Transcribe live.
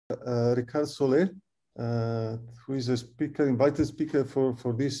Ricard Solé, who is a speaker, invited speaker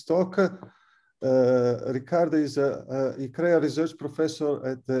for this talk. Ricard is a ICREA research professor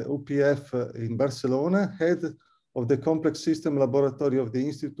at the UPF in Barcelona, head of the complex system laboratory of the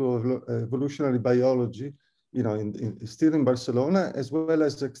Institute of Evolutionary Biology, still in Barcelona, as well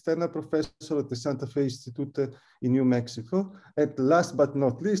as external professor at the Santa Fe Institute in New Mexico. And last but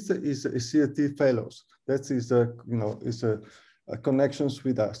not least is ECLT fellows. That is connections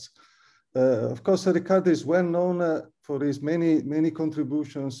with us. Of course, Ricard is well known for his many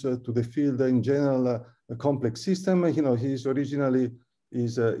contributions to the field in general, complex system. He's originally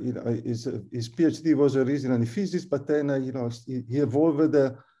his PhD was originally physics, but then he evolved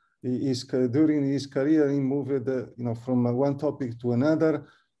during his career. He moved from one topic to another,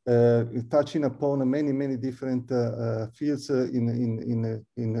 touching upon many different fields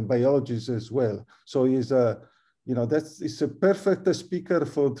in biology as well. So he's it's a perfect speaker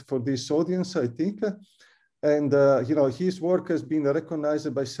for this audience, I think. And his work has been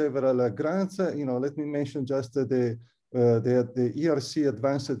recognized by several grants. Let me mention just the ERC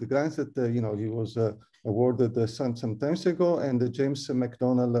Advanced Grant that he was awarded some time ago, and the James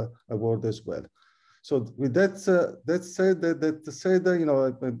McDonald Award as well. So with that said,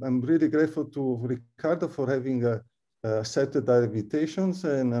 I'm really grateful to Ricardo for having accepted our invitations,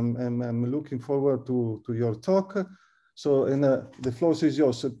 and I'm looking forward to your talk. So, and the floor is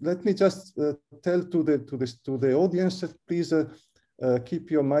yours. So let me just tell to the audience, please keep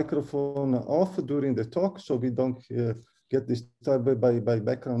your microphone off during the talk, so we don't get disturbed by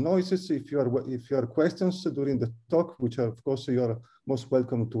background noises. If you are questions during the talk, which of course you are most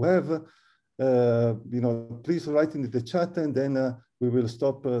welcome to have, please write in the chat, and then we will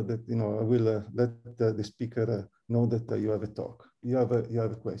stop. I will let the speaker know that you have a talk. You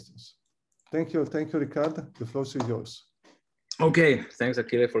have questions. Thank you, Ricard. The floor is yours. Okay, thanks,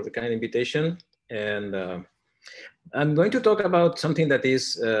 Achille, for the kind invitation. And I'm going to talk about something that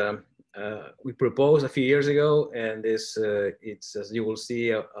is we proposed a few years ago, and it's, as you will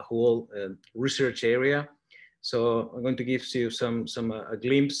see, a whole research area. So I'm going to give you a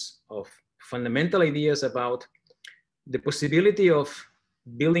glimpse of fundamental ideas about the possibility of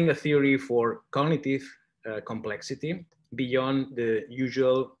building a theory for cognitive complexity beyond the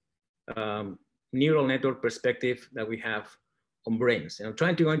usual neural network perspective that we have on brains. And I'm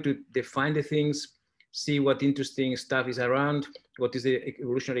trying to define the things, see what interesting stuff is around, what is the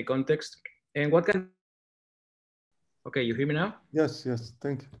evolutionary context, and what can. Okay, you hear me now? Yes,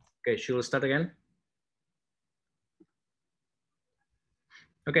 thank you. Okay, should we start again?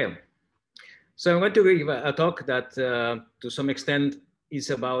 Okay, so I'm going to give a talk that to some extent is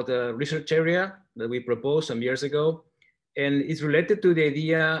about a research area that we proposed some years ago, and it's related to the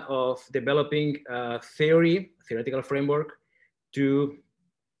idea of developing a theoretical framework to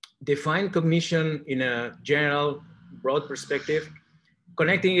define cognition in a general, broad perspective,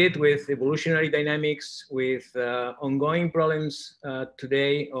 connecting it with evolutionary dynamics, with ongoing problems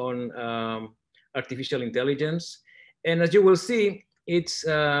today on artificial intelligence. And as you will see, it's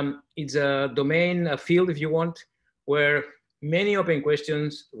a domain, a field, if you want, where many open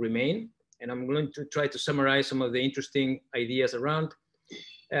questions remain. And I'm going to try to summarize some of the interesting ideas around.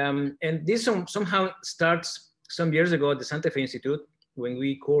 And this somehow starts some years ago at the Santa Fe Institute, when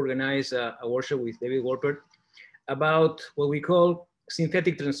we co-organized a workshop with David Wolpert about what we call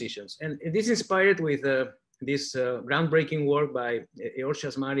synthetic transitions. And this inspired with this groundbreaking work by Eor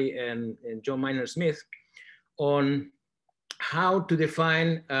Shasmari and John Maynard Smith on how to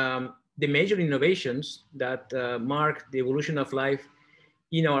define the major innovations that mark the evolution of life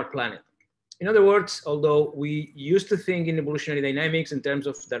in our planet. In other words, although we used to think in evolutionary dynamics in terms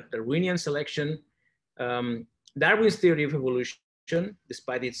of Darwinian selection, Darwin's theory of evolution,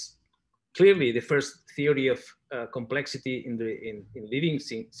 despite it's clearly the first theory of complexity in living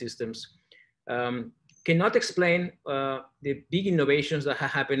systems, cannot explain the big innovations that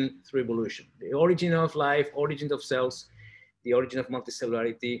have happened through evolution. The origin of life, origin of cells, the origin of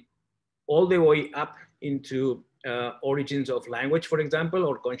multicellularity, all the way up into origins of language, for example,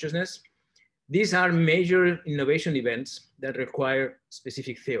 or consciousness. These are major innovation events that require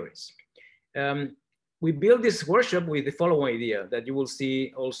specific theories. We built this workshop with the following idea that you will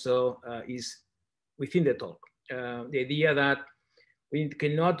see also is within the talk. The idea that we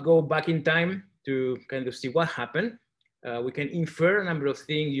cannot go back in time to kind of see what happened. We can infer a number of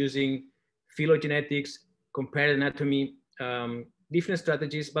things using phylogenetics, compared anatomy, different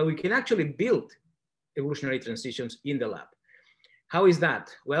strategies, but we can actually build evolutionary transitions in the lab. How is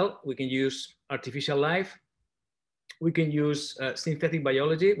that? Well, we can use artificial life. We can use synthetic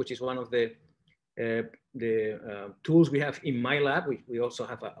biology, which is one of the tools we have in my lab. We also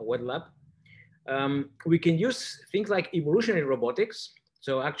have a wet lab. We can use things like evolutionary robotics.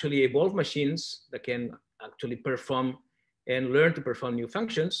 So actually evolve machines that can actually perform and learn to perform new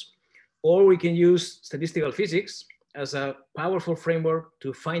functions. Or we can use statistical physics as a powerful framework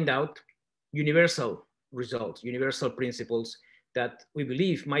to find out universal results, universal principles that we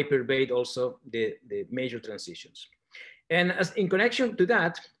believe might pervade also the major transitions. And as in connection to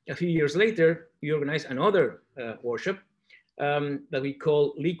that, a few years later, we organized another workshop that we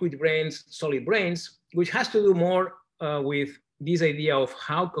call Liquid Brains, Solid Brains, which has to do more with this idea of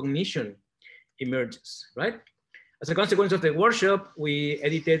how cognition emerges, right? As a consequence of the workshop, we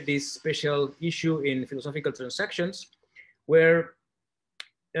edited this special issue in Philosophical Transactions, where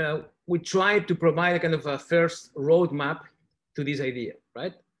we tried to provide a kind of a first roadmap to this idea,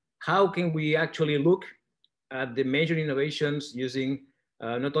 right? How can we actually look at the major innovations using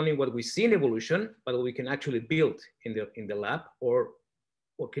not only what we see in evolution, but what we can actually build in the lab, or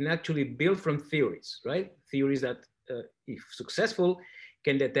can actually build from theories, right? Theories that, if successful,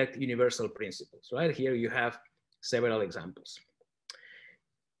 can detect universal principles, right? Here you have several examples.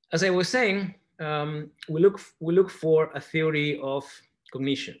 As I was saying, we look for a theory of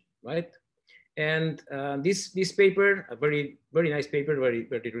cognition, right? And this paper, a very nice paper, very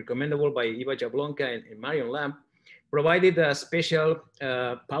recommendable by Iva Jablonka and Marion Lamb, provided a special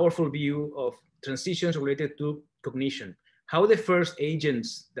powerful view of transitions related to cognition. How the first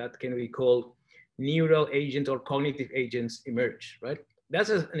agents that can we call neural agents or cognitive agents emerge, right? That's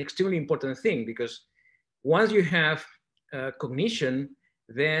an extremely important thing, because once you have cognition,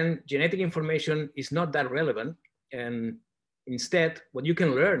 then genetic information is not that relevant. And instead, what you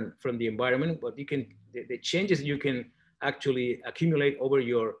can learn from the environment, the changes you can actually accumulate over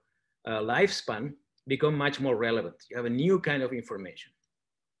your lifespan become much more relevant. You have a new kind of information.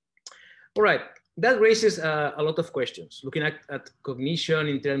 All right, that raises a lot of questions. Looking at cognition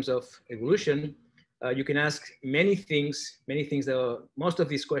in terms of evolution, you can ask many things that most of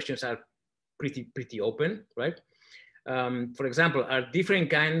these questions are pretty open, right? For example, are different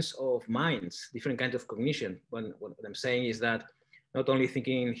kinds of minds, different kinds of cognition. What I'm saying is that not only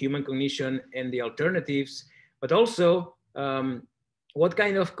thinking in human cognition and the alternatives, but also what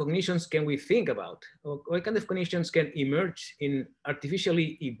kind of cognitions can we think about? Or what kind of cognitions can emerge in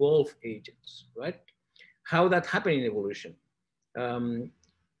artificially evolved agents, right? How that happened in evolution?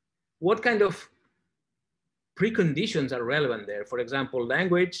 What kind of preconditions are relevant there? For example,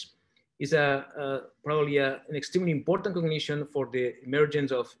 language is probably an extremely important cognition for the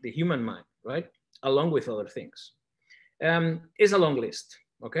emergence of the human mind, right? Along with other things. It's a long list,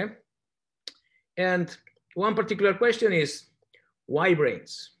 okay? And one particular question is, why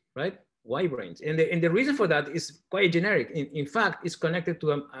brains, right? Why brains? And the reason for that is quite generic. In fact, it's connected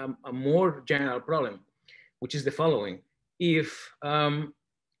to a more general problem, which is the following. If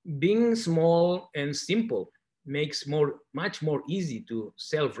being small and simple makes much more easy to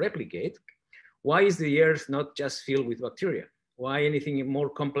self-replicate, why is the earth not just filled with bacteria? Why anything more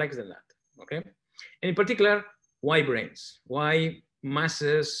complex than that, okay? And in particular, why brains? Why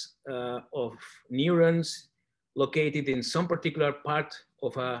masses of neurons located in some particular part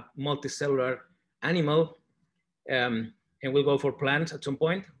of a multicellular animal? And we'll go for plants at some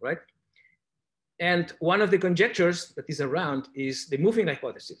point, right? And one of the conjectures that is around is the moving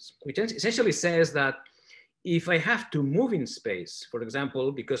hypothesis, which essentially says that if I have to move in space, for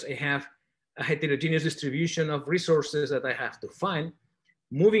example, because I have a heterogeneous distribution of resources that I have to find,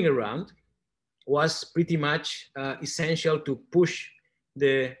 moving around was pretty much essential to push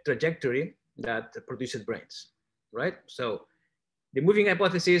the trajectory that produces brains, right? So the moving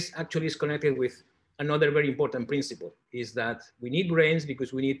hypothesis actually is connected with another very important principle, is that we need brains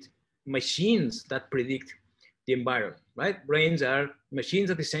because we need machines that predict the environment, right? Brains are machines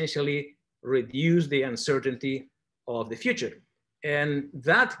that essentially reduce the uncertainty of the future. And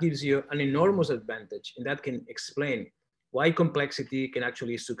that gives you an enormous advantage, and that can explain why complexity can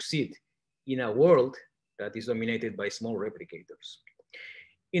actually succeed in a world that is dominated by small replicators.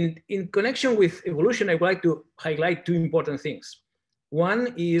 In connection with evolution, I would like to highlight two important things.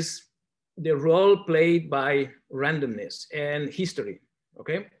 One is the role played by randomness and history,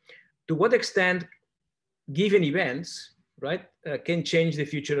 okay? To what extent given events, right, can change the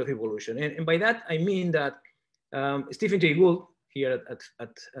future of evolution. And by that, I mean that Stephen Jay Gould, here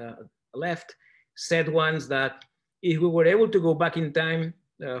at left, said once that if we were able to go back in time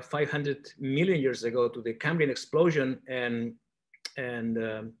 500 million years ago to the Cambrian explosion and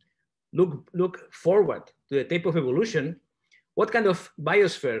look forward to the tape of evolution, what kind of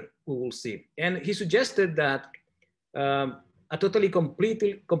biosphere we will see? And he suggested that a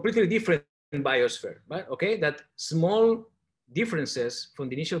completely different biosphere, right? Okay, that small differences from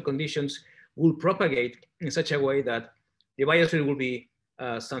the initial conditions will propagate in such a way that the biosphere will be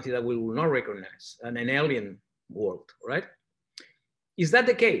something that we will not recognize, an alien world, right? Is that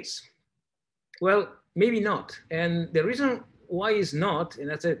the case? Well, maybe not. And the reason why is not, and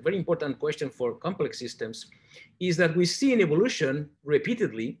that's a very important question for complex systems, is that we see in evolution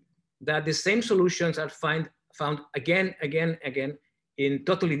repeatedly that the same solutions are found again in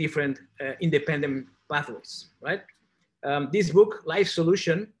totally different independent pathways, right? This book, Life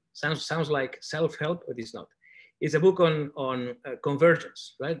Solution, sounds like self-help, but it's not. It's a book on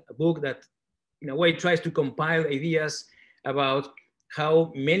convergence, right? A book that in a way tries to compile ideas about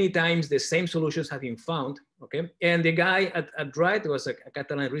how many times the same solutions have been found, okay? And the guy at right was a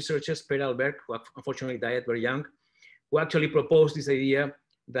Catalan researcher, Pere Albert, who unfortunately died very young, who actually proposed this idea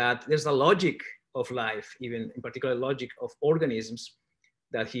that there's a logic of life, even in particular logic of organisms,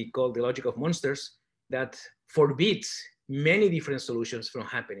 that he called the logic of monsters, that forbids many different solutions from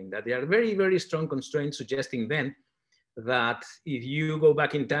happening, that there are very, very strong constraints suggesting then that if you go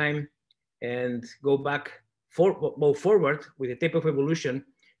back in time and go forward with the tape of evolution,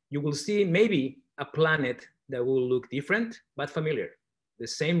 you will see maybe a planet that will look different, but familiar. The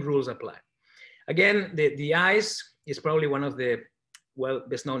same rules apply. Again, the eyes is probably one of the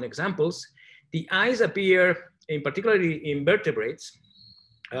best known examples. The eyes appear, in particularly in vertebrates,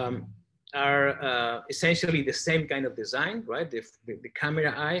 are essentially the same kind of design, right? The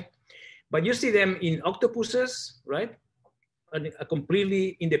camera eye, but you see them in octopuses, right? A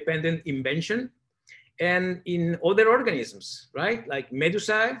completely independent invention, and in other organisms, right? Like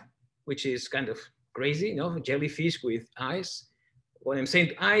medusae, which is kind of crazy, you know, jellyfish with eyes. What I'm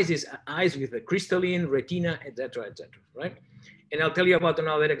saying eyes is eyes with a crystalline retina, etc., right? And I'll tell you about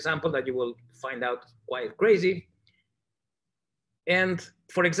another example that you will find out quite crazy. And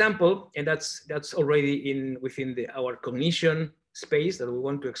for example, and that's already within our cognition space that we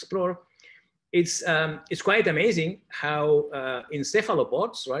want to explore. It's quite amazing how in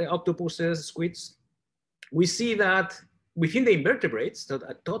cephalopods, right, octopuses, squids, we see that within the invertebrates, so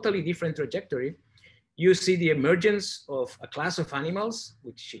a totally different trajectory, you see the emergence of a class of animals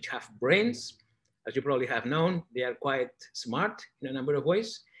which have brains. As you probably have known, they are quite smart in a number of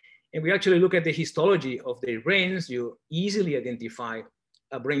ways. And we actually look at the histology of their brains, you easily identify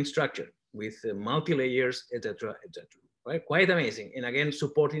a brain structure with multi-layers, etc., right? Quite amazing. And again,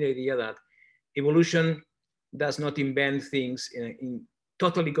 supporting the idea that evolution does not invent things in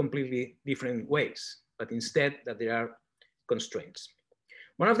totally, completely different ways, but instead that there are constraints.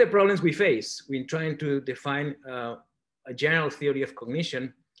 One of the problems we face when trying to define a general theory of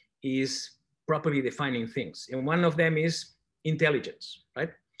cognition is properly defining things. And one of them is intelligence,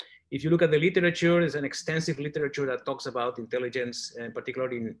 right? If you look at the literature, there's an extensive literature that talks about intelligence,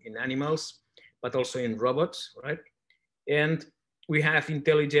 particularly in animals, but also in robots, right? And we have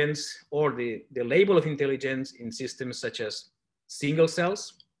intelligence, or the label of intelligence, in systems such as single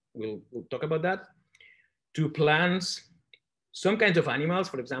cells, we'll talk about that, to plants, some kinds of animals,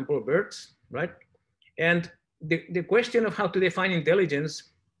 for example, birds, right? And the question of how to define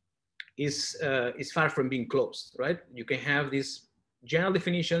intelligence is far from being closed, right? You can have these general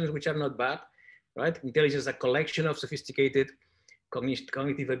definitions, which are not bad, right? Intelligence is a collection of sophisticated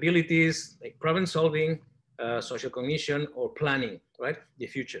cognitive abilities, like problem solving, social cognition, or planning, right? The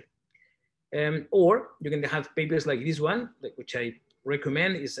future. Or you can have papers like this one, which I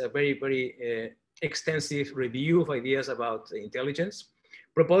recommend. Is a very, very extensive review of ideas about intelligence,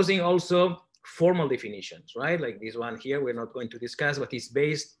 proposing also formal definitions, right? Like this one here, we're not going to discuss, but it's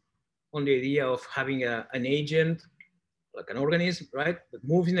based on the idea of having an agent, like an organism, right, that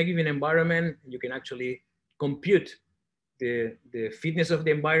moves in a given environment. You can actually compute the fitness of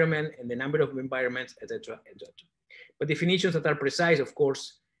the environment and the number of environments, etc., etc. But definitions that are precise, of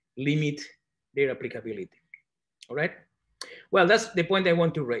course, limit their applicability. All right. Well, that's the point I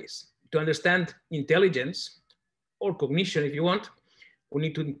want to raise. To understand intelligence, or cognition, if you want, we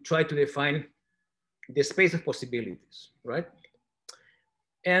need to try to define the space of possibilities, right?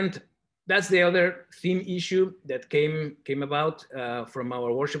 And that's the other theme issue that came about from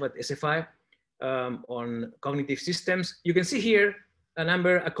our workshop at SFI on cognitive systems. You can see here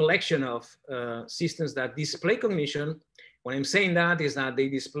a collection of systems that display cognition. When I'm saying that is that they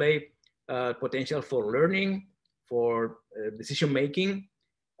display potential for learning, for decision making.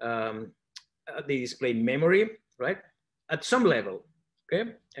 They display memory, right? At some level,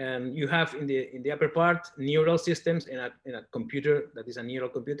 okay? And you have in the upper part neural systems in a computer that is a neural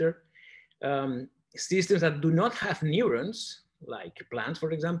computer. Systems that do not have neurons, like plants,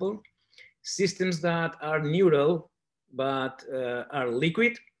 for example. Systems that are neural but are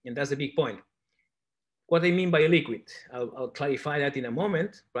liquid, And that's the big point. What I mean by liquid, I'll clarify that in a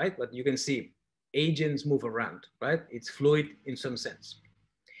moment, right? But you can see agents move around, right? It's fluid in some sense.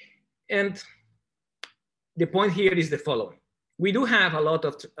 And the point here is the following. We do have a lot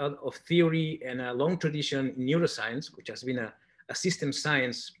of theory and a long tradition in neuroscience, which has been a system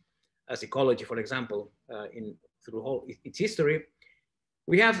science, as ecology, for example, through all its history.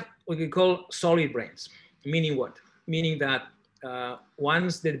 We have what we call solid brains, meaning what? Meaning that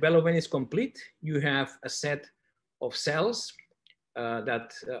once the development is complete, you have a set of cells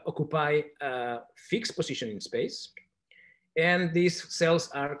that occupy a fixed position in space. And these cells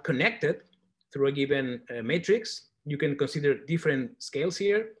are connected through a given matrix. You can consider different scales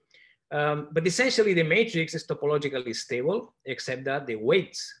here. But essentially, the matrix is topologically stable, except that the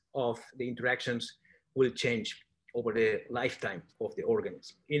weights of the interactions will change over the lifetime of the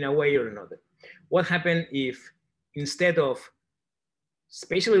organism in a way or another. What happens if instead of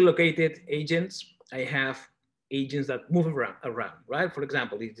spatially located agents, I have agents that move around, right? For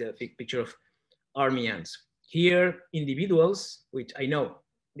example, this is a big picture of army ants. Here, individuals, which I know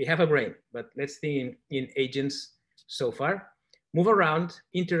they have a brain, but let's think in agents so far, move around,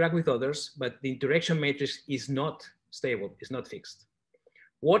 interact with others, but the interaction matrix is not stable, it's not fixed.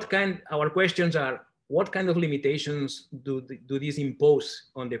 Our questions are, what kind of limitations do these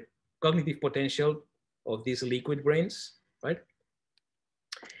impose on the cognitive potential of these liquid brains, right?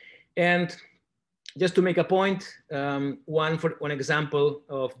 And just to make a point, one example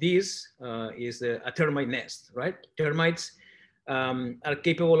of this is a termite nest, right? Termites are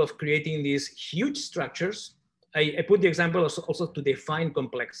capable of creating these huge structures. I put the example also to define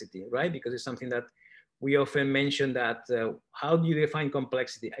complexity, right? Because it's something that we often mention that, how do you define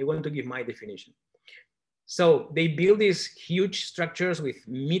complexity? I want to give my definition. So they build these huge structures with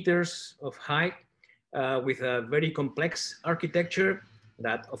meters of height, with a very complex architecture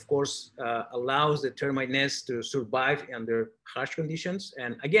that, of course, allows the termite nest to survive under harsh conditions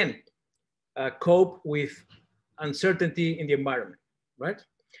and, again, cope with uncertainty in the environment, right?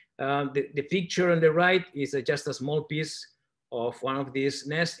 The picture on the right is just a small piece of one of these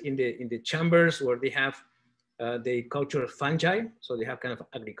nests in the chambers where they have the culture of fungi, so they have kind of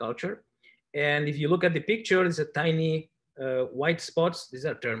agriculture. And if you look at the picture, there's a tiny white spots. These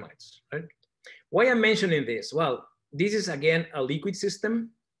are termites, right? Why I'm mentioning this? Well, this is again a liquid system,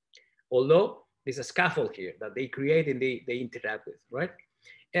 although there's a scaffold here that they create and they interact with, right?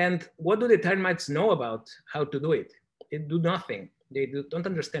 And what do the termites know about how to do it? They do nothing. They don't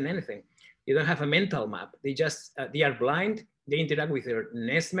understand anything. They don't have a mental map. They just, they are blind. They interact with their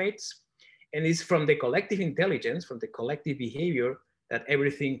nestmates. And it's from the collective intelligence, from the collective behavior that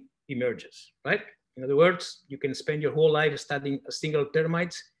everything emerges, right? In other words, you can spend your whole life studying a single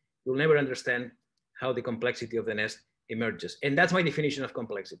termite. You'll never understand how the complexity of the nest emerges. And that's my definition of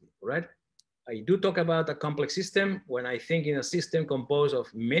complexity, right? I do talk about a complex system when I think in a system composed of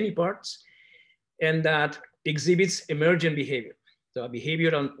many parts and that exhibits emergent behavior. So a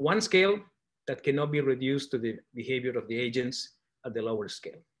behavior on one scale that cannot be reduced to the behavior of the agents at the lower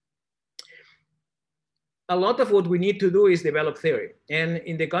scale. A lot of what we need to do is develop theory. And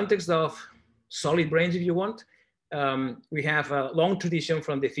in the context of solid brains, if you want, we have a long tradition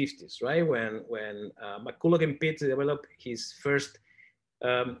from the 50s, right? When McCulloch and Pitts developed his first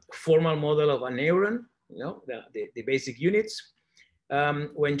formal model of a neuron, you know, the basic units.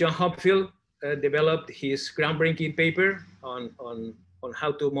 When John Hopfield developed his groundbreaking paper on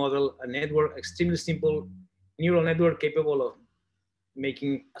how to model a network, extremely simple neural network capable of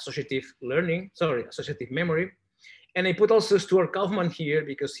making associative memory. And I put also Stuart Kaufman here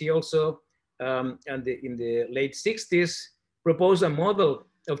because he also, in the late 60s, proposed a model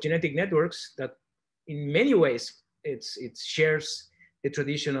of genetic networks that in many ways, it shares the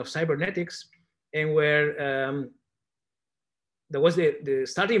tradition of cybernetics and where there was the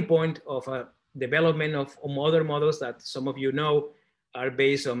starting point of a development of other models that some of you know are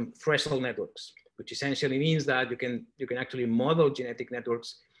based on threshold networks, which essentially means that you can actually model genetic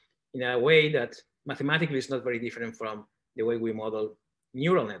networks in a way that mathematically is not very different from the way we model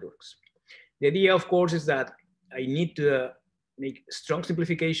neural networks. The idea, of course, is that I need to make strong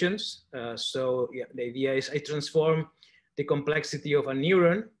simplifications. So yeah, the idea is I transform the complexity of a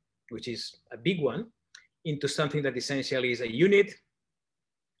neuron, which is a big one, into something that essentially is a unit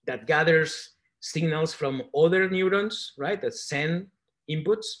that gathers signals from other neurons, right, that send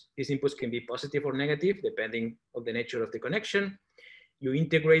inputs. These inputs can be positive or negative, depending on the nature of the connection. You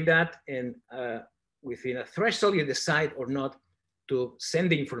integrate that, and within a threshold, you decide or not to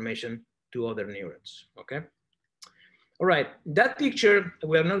send the information to other neurons, okay? All right, that picture,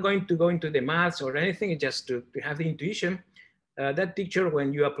 we are not going to go into the maths or anything, just to have the intuition. that picture,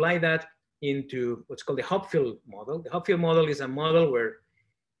 when you apply that into what's called the Hopfield model. The Hopfield model is a model where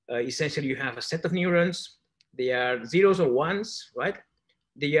essentially you have a set of neurons. They are zeros or ones, right?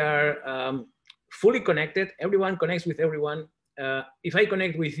 They are fully connected. Everyone connects with everyone. If I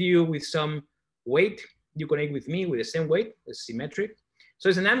connect with you with some weight, you connect with me with the same weight. It's symmetric. So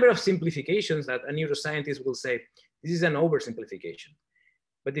it's a number of simplifications that a neuroscientist will say, this is an oversimplification.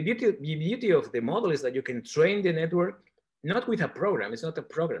 But the beauty of the model is that you can train the network, not with a program. It's not a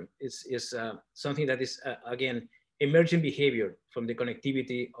program. It's something that is, again, emergent behavior from the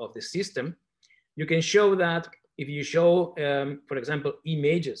connectivity of the system. You can show that if you show, for example,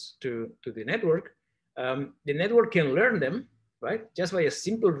 images to the network can learn them, right? Just by a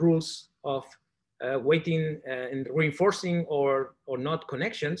simple rules of weighting and reinforcing or not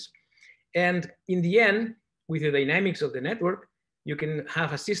connections. And in the end, with the dynamics of the network, you can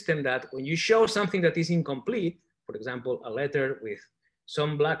have a system that when you show something that is incomplete, for example, a letter with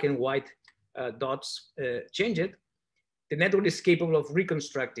some black and white dots changed, the network is capable of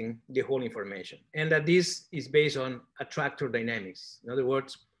reconstructing the whole information. And that this is based on attractor dynamics. In other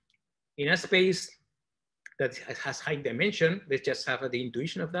words, in a space that has high dimension, let's just have the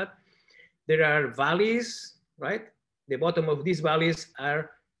intuition of that, there are valleys, right? The bottom of these valleys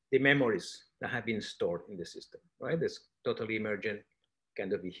are the memories that have been stored in the system, right? This totally emergent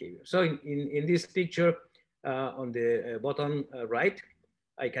kind of behavior. So in this picture on the bottom right,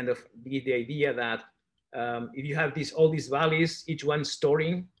 I kind of give the idea that if you have all these valleys, each one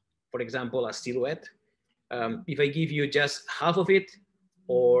storing, for example, a silhouette, if I give you just half of it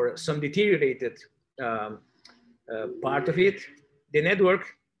or some deteriorated part of it, the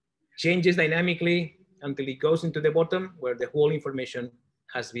network changes dynamically until it goes into the bottom where the whole information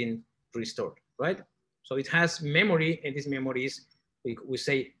has been restored, right? So it has memory, and this memory is, we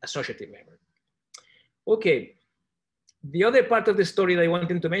say, associative memory. Okay, the other part of the story that I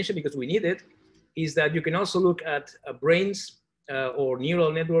wanted to mention, because we need it, is that you can also look at brains or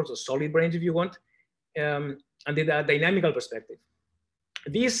neural networks or solid brains if you want, and the dynamical perspective.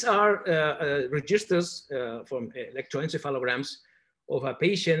 These are registers from electroencephalograms of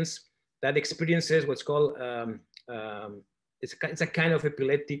patients that experiences what's called, it's a kind of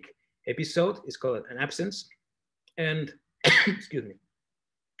epileptic episode. It's called an absence. And excuse me.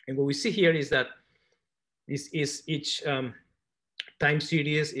 And what we see here is that this is each time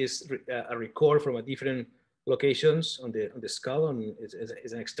series is a record from a different locations on the skull, and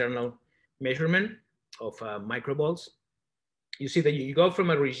is an external measurement of microvolts. You see that you go from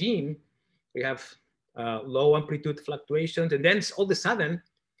a regime, we have low amplitude fluctuations, and then all of a sudden,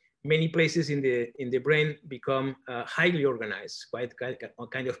 many places in the brain become highly organized, quite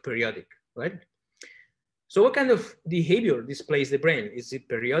kind of periodic, right? So what kind of behavior displays the brain? Is it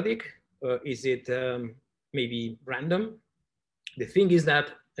periodic? Is it maybe random? The thing is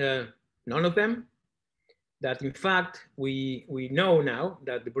that none of them. That in fact, we know now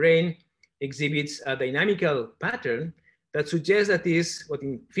that the brain exhibits a dynamical pattern that suggests that is what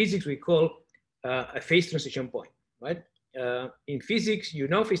in physics we call a phase transition point, right? In physics, you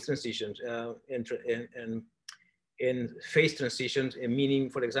know phase transitions and phase transitions, meaning,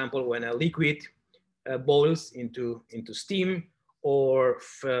 for example, when a liquid boils into steam or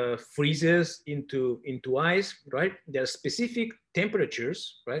freezes into ice, right? There are specific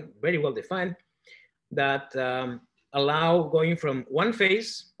temperatures, right? Very well defined, that allow going from one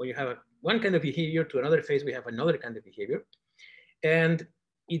phase where you have one kind of behavior to another phase, we have another kind of behavior. And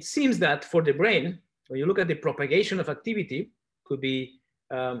it seems that for the brain, when you look at the propagation of activity, could be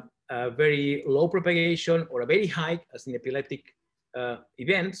a very low propagation or a very high, as in epileptic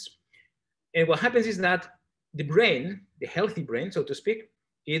events. And what happens is that the brain, the healthy brain, so to speak,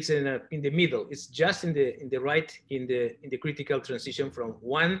 it's in the middle. It's just in the right, in the critical transition from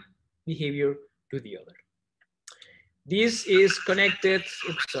one behavior to the other. This is connected,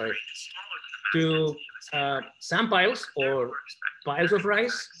 to sand piles or piles of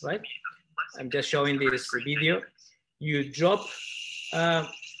rice, right? I'm just showing this video. You drop,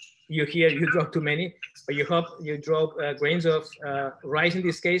 you drop too many, but you drop grains of rice in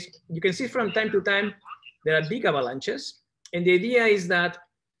this case. You can see from time to time, there are big avalanches. And the idea is that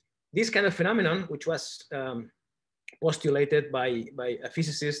this kind of phenomenon, which was postulated by a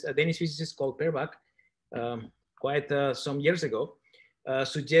physicist, a Danish physicist called Perbach, quite some years ago,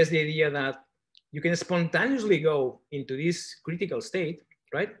 suggests the idea that you can spontaneously go into this critical state,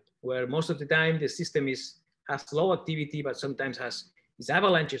 right? Where most of the time the system has low activity, but sometimes has these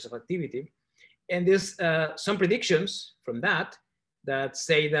avalanches of activity. And there's some predictions from that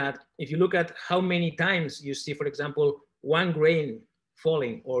say that if you look at how many times you see, for example, one grain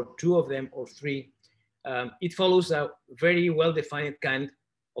falling, or two of them, or three, it follows a very well-defined kind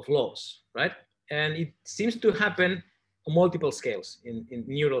of laws, right? And it seems to happen on multiple scales in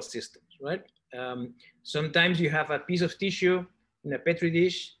neural systems, right? Sometimes you have a piece of tissue in a Petri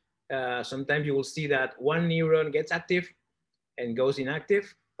dish. Sometimes you will see that one neuron gets active and goes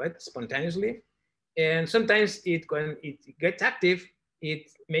inactive, right, spontaneously. And sometimes when it gets active,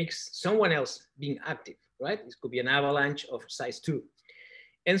 it makes someone else being active, right? This could be an avalanche of size 2.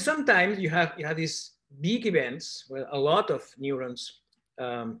 And sometimes you have these big events where a lot of neurons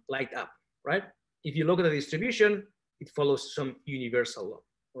light up, right? If you look at the distribution, it follows some universal law,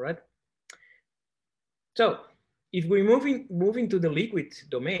 right? So if we move into the liquid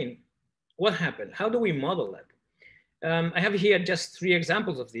domain, what happened? How do we model that? I have here just 3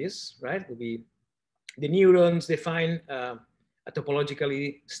 examples of this, right? The neurons define a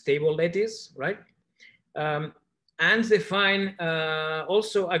topologically stable lattice, right? Ants define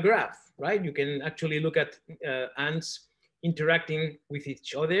also a graph, right? You can actually look at ants interacting with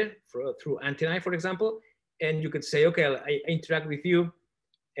each other through antennae, for example, and you could say, okay, I interact with you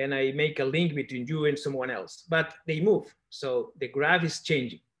and I make a link between you and someone else, but they move. So the graph is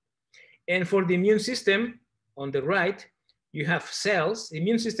changing. And for the immune system on the right, you have cells. The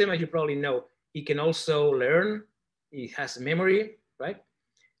immune system, as you probably know, it can also learn. It has memory, right?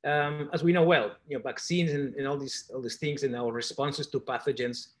 As we know well, vaccines and all these things and our responses to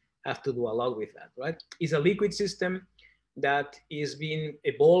pathogens have to do a lot with that, right? It's a liquid system that is being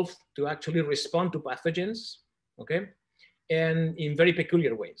evolved to actually respond to pathogens, okay? And in very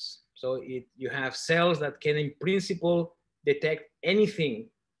peculiar ways. So you have cells that can, in principle, detect anything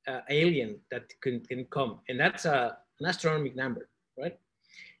alien that can come. And that's an astronomical number, right?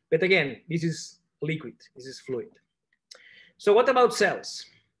 But again, this is liquid, this is fluid. So what about cells?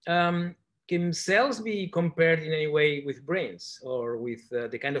 Can cells be compared in any way with brains, or with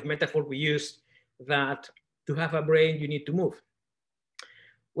the kind of metaphor we use that to have a brain, you need to move?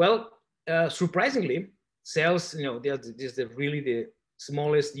 Well, surprisingly, cells, they're just really the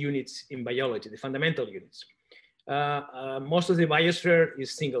smallest units in biology, the fundamental units. Most of the biosphere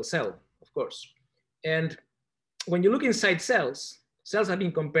is single cell, of course. And when you look inside cells, cells have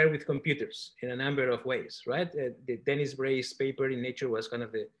been compared with computers in a number of ways, right? The Dennis Bray's paper in Nature was kind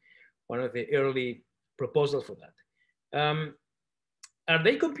of one of the early proposals for that. Are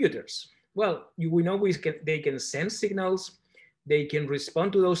they computers? Well, we know they can sense signals, they can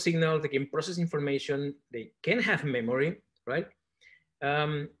respond to those signals, they can process information, they can have memory, right?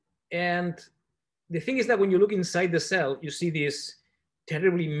 And the thing is that when you look inside the cell, you see this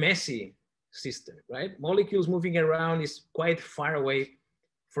terribly messy system, right? Molecules moving around is quite far away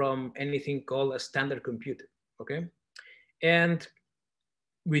from anything called a standard computer, okay? And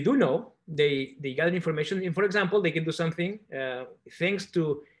we do know they gather information. And for example, they can do something thanks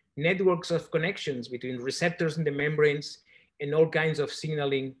to networks of connections between receptors in the membranes and all kinds of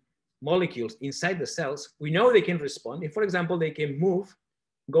signaling molecules inside the cells. We know they can respond. And for example, they can move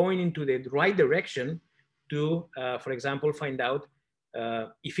going into the right direction to, for example, find out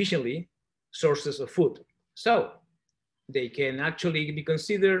efficiently sources of food. So they can actually be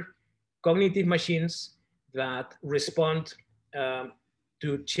considered cognitive machines that respond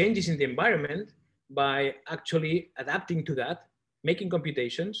to changes in the environment by actually adapting to that, making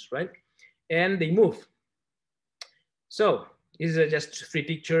computations, right? And they move. So these are just 3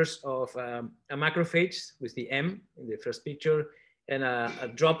 pictures of a macrophage with the M in the first picture, and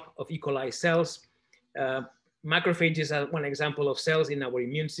a drop of E. coli cells. Macrophages are one example of cells in our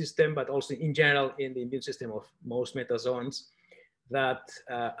immune system, but also in general in the immune system of most metazoans that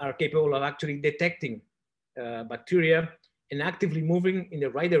are capable of actually detecting bacteria and actively moving in the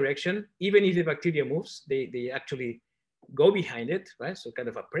right direction. Even if the bacteria moves, they actually go behind it, right? So kind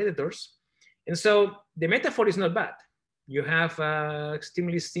of a predators. And so the metaphor is not bad. You have an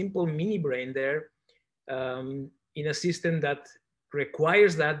extremely simple mini brain there in a system that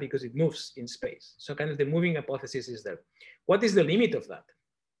requires that because it moves in space. So kind of the moving hypothesis is there. What is the limit of that?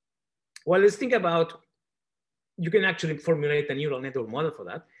 Well, let's think about, you can actually formulate a neural network model for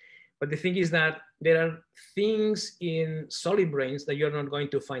that. But the thing is that there are things in solid brains that you're not going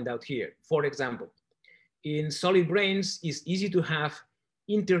to find out here. For example, in solid brains, it's easy to have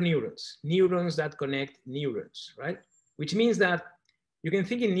interneurons, neurons that connect neurons, right? Which means that you can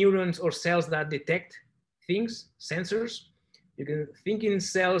think in neurons or cells that detect things, sensors. You can think in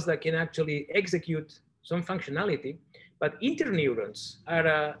cells that can actually execute some functionality, but interneurons are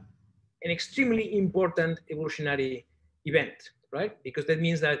an extremely important evolutionary event, right? Because that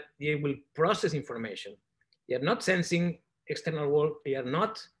means that they will process information. They are not sensing external world. They are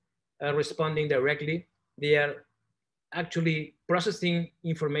not responding directly. They are actually processing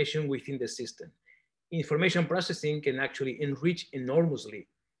information within the system. information processing can actually enrich enormously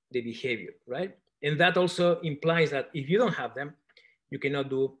the behavior, right? And that also implies that if you don't have them, you cannot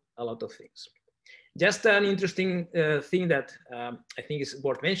do a lot of things. Just an interesting thing that I think is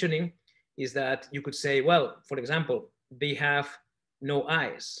worth mentioning is that you could say, well, for example, they have no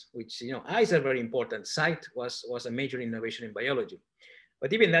eyes, which, you know, eyes are very important. Sight was a major innovation in biology.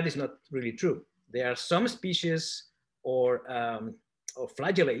 But even that is not really true. There are some species or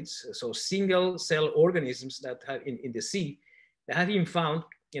flagellates, so single cell organisms that have in the sea that have been found,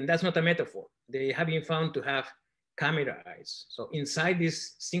 and that's not a metaphor, they have been found to have camera eyes. So inside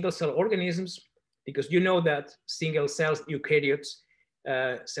these single cell organisms, because you know that single cells, eukaryotes,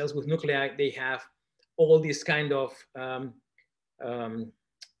 cells with nuclei, they have all these kind of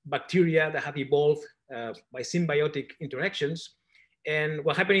bacteria that have evolved by symbiotic interactions. And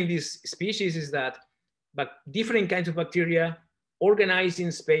what happened in this species is that different kinds of bacteria organized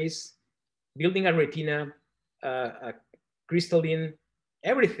in space, building a retina, a crystalline,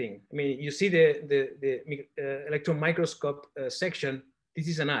 everything. I mean, you see the electron microscope section, this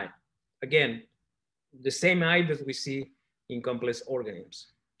is an eye. Again, the same eye that we see in complex organisms,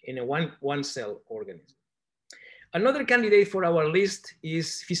 in a one cell organism. Another candidate for our list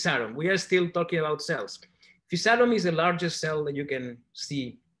is Physarum. We are still talking about cells. Physarum is the largest cell that you can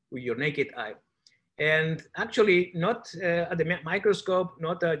see with your naked eye. And actually not at the microscope,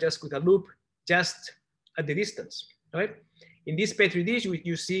 not just with a loop, just at the distance, right? In this Petri dish,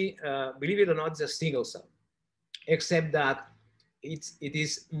 you see, believe it or not, it's a single cell, except that it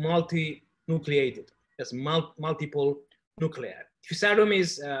is multi-nucleated. There's multiple nuclei. Physarum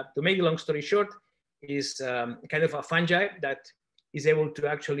is, to make a long story short, is kind of a fungi that is able to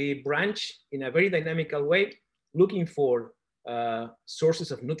actually branch in a very dynamical way, looking for sources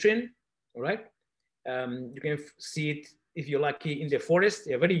of nutrient, all right? You can see it, if you're lucky, in the forest.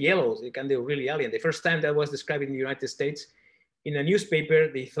 They're very yellow, they can be really alien. The first time that was described in the United States, in a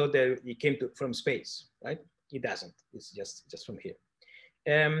newspaper, they thought that it came from space, right? It doesn't, it's just from here.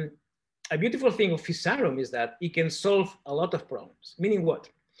 A beautiful thing of Physarum is that it can solve a lot of problems. Meaning what?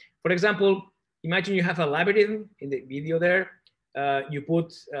 For example, imagine you have a labyrinth in the video there.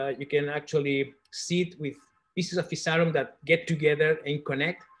 You can actually see it with pieces of Physarum that get together and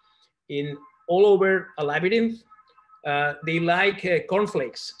connect in all over a labyrinth. They like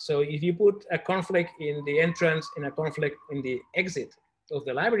cornflakes. So if you put a cornflake in the entrance and a cornflake in the exit of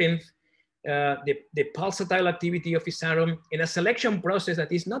the labyrinth, the pulsatile activity of Physarum in a selection process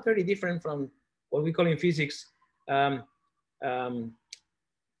that is not very different from what we call in physics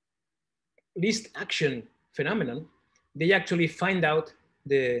least action phenomenon, they actually find out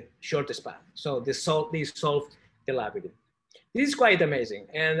the shortest path. So they solve the labyrinth. This is quite amazing,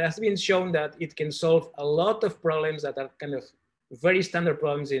 and it has been shown that it can solve a lot of problems that are kind of very standard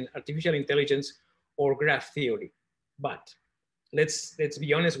problems in artificial intelligence or graph theory. But let's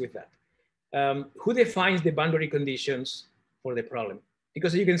be honest with that. Who defines the boundary conditions for the problem?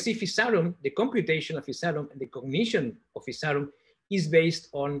 Because you can see Physarum, the computation of Physarum and the cognition of Physarum is based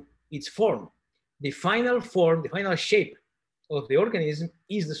on its form. The final form, the final shape of the organism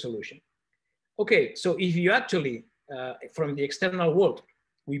is the solution. Okay, so if you actually, from the external world,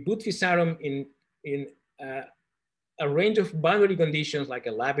 we put Physarum in a range of boundary conditions like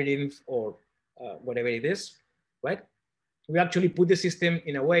a labyrinth or whatever it is, right? We actually put the system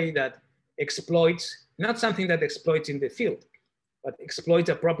in a way that exploits, not something that exploits in the field, but exploits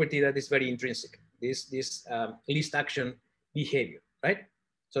a property that is very intrinsic, this least action behavior, right?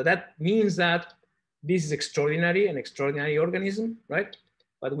 So that means that this is extraordinary, an extraordinary organism, right?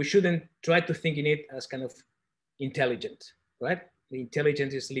 But we shouldn't try to think in it as kind of intelligent, right? The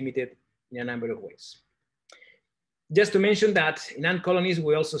intelligence is limited in a number of ways. Just to mention that in ant colonies,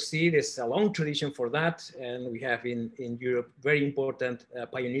 we also see there's a long tradition for that. And we have in Europe very important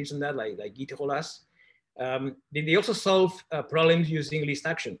pioneers in that, like Guy Rolas. They also solve problems using least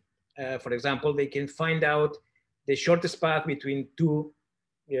action. For example, they can find out the shortest path between two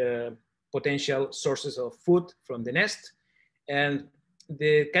potential sources of food from the nest. And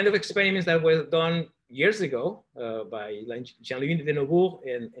the kind of experiments that were done years ago by Jean-Louis de Neubourg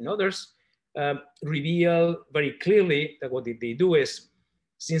and others reveal very clearly that what they do is,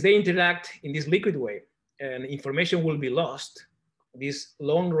 since they interact in this liquid way and information will be lost, this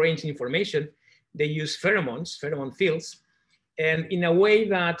long-range information, they use pheromone fields, and in a way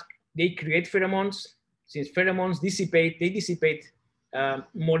that they create pheromones. Since pheromones dissipate, they dissipate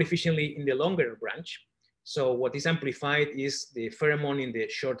more efficiently in the longer branch. So what is amplified is the pheromone in the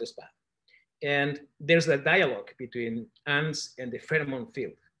shortest path. And there's a dialogue between ants and the pheromone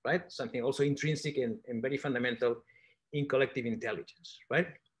field, right? Something also intrinsic and very fundamental in collective intelligence, right?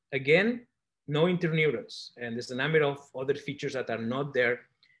 Again, no interneurons, and there's a number of other features that are not there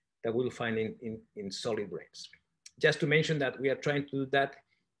that we'll find in solid brains. Just to mention that we are trying to do that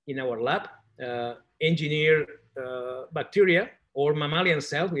in our lab, engineer bacteria or mammalian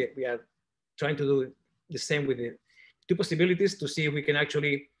cells. We are trying to do the same with the two possibilities to see if we can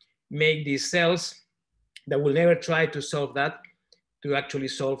actually make these cells that will never try to solve that to actually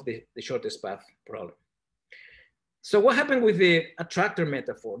solve the shortest path problem. So what happened with the attractor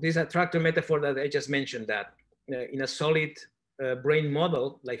metaphor? This attractor metaphor that I just mentioned, that in a solid brain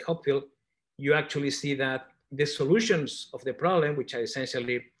model like Hopfield, you actually see that the solutions of the problem, which are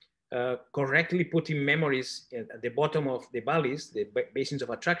essentially correctly putting memories at the bottom of the valleys, the basins of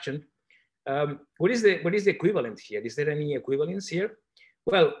attraction. What is the equivalent here? Is there any equivalence here?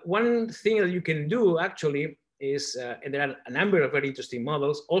 Well, one thing that you can do actually is, and there are a number of very interesting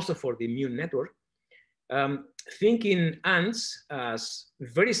models also for the immune network, think in ants as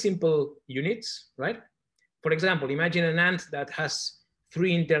very simple units, right? For example, imagine an ant that has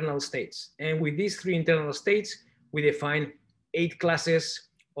 3 internal states. And with these 3 internal states, we define 8 classes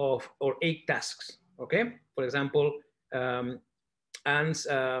of, or 8 tasks, okay? For example, ants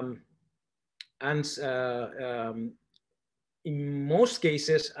in most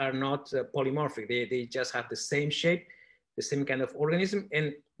cases are not polymorphic. They just have the same shape, the same kind of organism,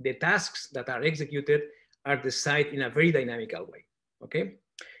 and the tasks that are executed are decided in a very dynamical way, okay?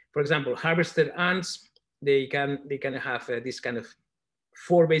 For example, harvested ants, they can have this kind of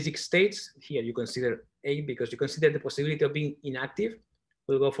 4 basic states. Here you consider 8 because you consider the possibility of being inactive.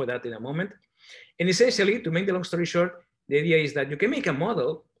 We'll go for that in a moment. And essentially, to make the long story short, the idea is that you can make a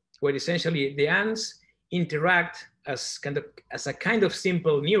model where essentially the ants interact as a kind of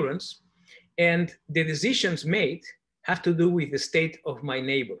simple neurons, and the decisions made have to do with the state of my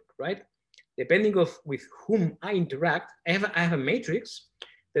neighbor, right? Depending on with whom I interact, I have a matrix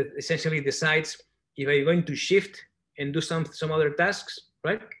that essentially decides if I'm going to shift and do some other tasks,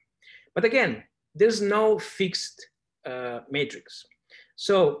 right? But again, there's no fixed matrix.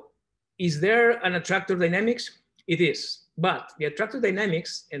 So is there an attractor dynamics? It is, but the attractor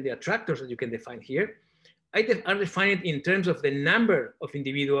dynamics and the attractors that you can define here are defined in terms of the number of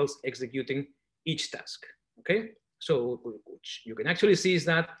individuals executing each task, okay? So what you can actually see is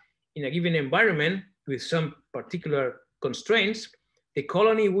that in a given environment with some particular constraints, the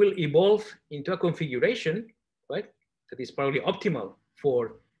colony will evolve into a configuration, right, that is probably optimal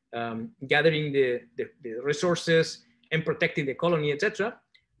for gathering the resources and protecting the colony, etc.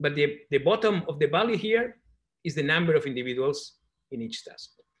 But the bottom of the valley here is the number of individuals in each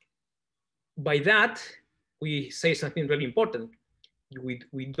task. By that, we say something really important.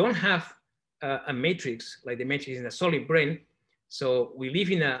 We don't have a matrix like the matrix in a solid brain, so we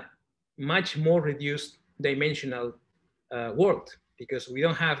live in a much more reduced dimensional world, because we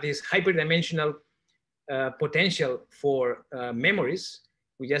don't have this hyperdimensional potential for memories.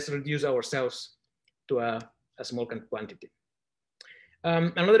 We just reduce ourselves to a small quantity.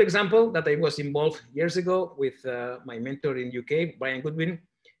 Another example that I was involved years ago with my mentor in UK, Brian Goodwin,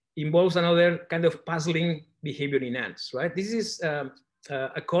 involves another kind of puzzling behavior in ants, right? This is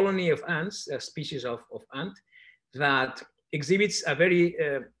a colony of ants, a species of ant that exhibits a very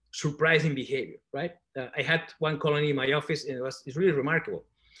surprising behavior, right? I had one colony in my office, and it's really remarkable.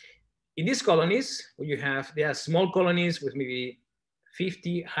 In these colonies, they are small colonies with maybe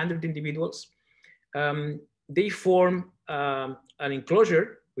 50, 100 individuals. They form an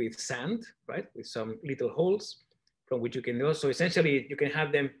enclosure with sand, right? With some little holes from which you can go. So essentially, you can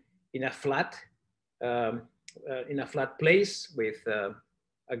have them in a flat place with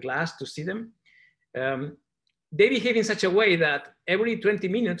a glass to see them. They behave in such a way that every 20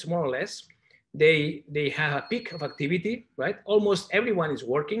 minutes, more or less, they have a peak of activity, right? Almost everyone is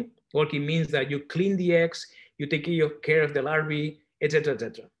working. Working means that you clean the eggs, you take care of the larvae, etc.,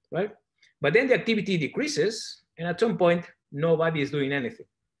 right? But then the activity decreases, and at some point, nobody is doing anything.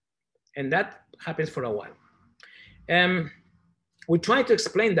 And that happens for a while. We try to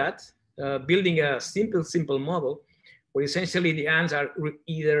explain that, building a simple model where essentially the ants are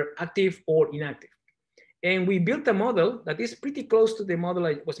either active or inactive. And we built a model that is pretty close to the model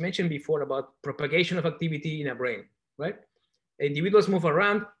I was mentioned before about propagation of activity in a brain, right? Individuals move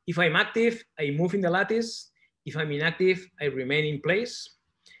around. If I'm active, I move in the lattice. If I'm inactive, I remain in place.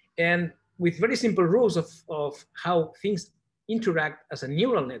 And with very simple rules of how things interact as a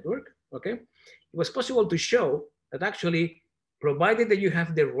neural network, okay, it was possible to show that actually, provided that you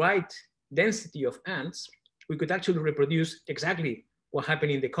have the right density of ants, we could actually reproduce exactly what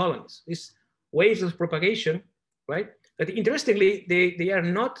happened in the colonies. These waves of propagation, right? But interestingly, they are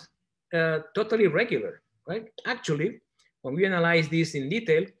not totally regular, right? Actually, when we analyze this in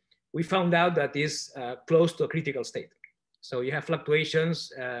detail, we found out that is close to a critical state. So you have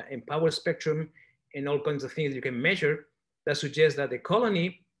fluctuations in power spectrum and all kinds of things you can measure that suggest that the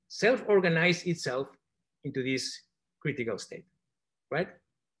colony self-organized itself into this critical state, right?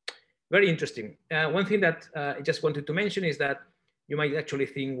 Very interesting. One thing that I just wanted to mention is that you might actually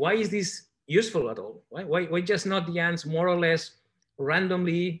think, why is this useful at all? Why just not the ants more or less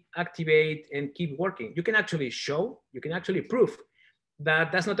randomly activate and keep working? You can actually show, you can actually prove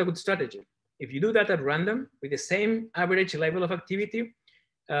that that's not a good strategy. If you do that at random with the same average level of activity,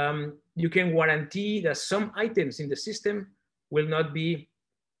 you can guarantee that some items in the system will not be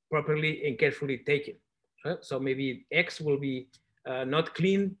properly and carefully taken. Right? So maybe X will be not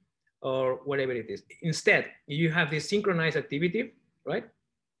clean or whatever it is. Instead, if you have this synchronized activity, right,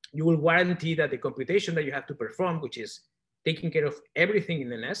 you will guarantee that the computation that you have to perform, which is taking care of everything in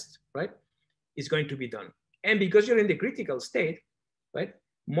the nest, right, is going to be done. And because you're in the critical state, right,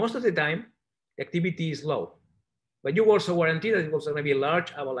 most of the time, the activity is low. But you also guarantee that it's also going to be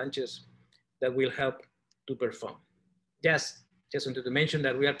large avalanches that will help to perform. Just wanted to mention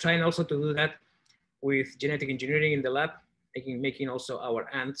that we are trying also to do that with genetic engineering in the lab, making also our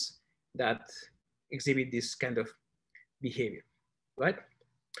ants that exhibit this kind of behavior, right?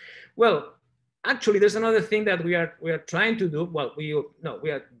 Well, actually, there's another thing that we are trying to do. Well, we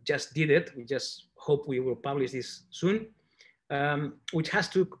just did it. We just hope we will publish this soon, which has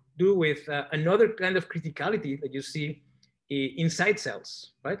to do with another kind of criticality that you see inside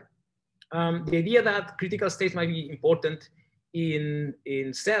cells, right? The idea that critical states might be important in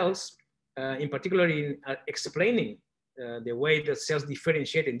cells, in particular in explaining the way that cells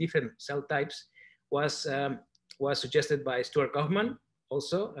differentiate in different cell types, was suggested by Stuart Kaufman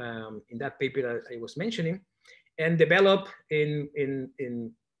also in that paper that I was mentioning, and developed in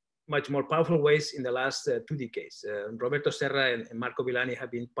much more powerful ways in the last 2 decades. Roberto Serra and Marco Villani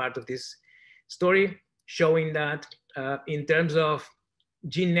have been part of this story, showing that in terms of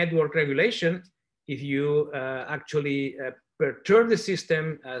gene network regulation, if you actually perturb the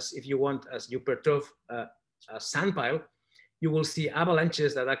system as you perturb a sand pile, you will see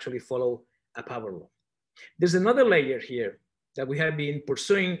avalanches that actually follow a power law. There's another layer here that we have been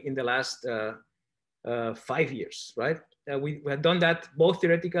pursuing in the last 5 years, right? We have done that both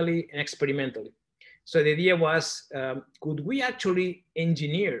theoretically and experimentally. So the idea was, could we actually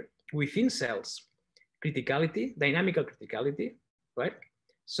engineer within cells criticality, dynamical criticality, right?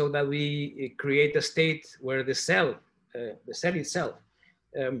 So that we create a state where the cell itself,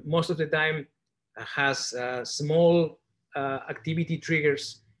 most of the time has small activity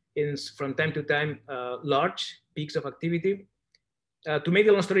triggers from time to time, large peaks of activity. To make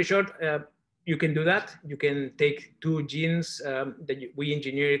the long story short, you can do that. You can take 2 genes that we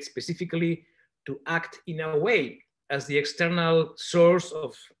engineered specifically to act in a way as the external source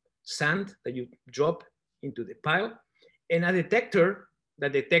of sand that you drop into the pile, and a detector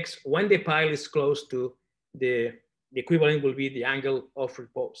that detects when the pile is close to the equivalent will be the angle of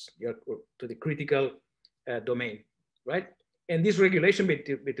repose, to the critical domain, right? And this regulation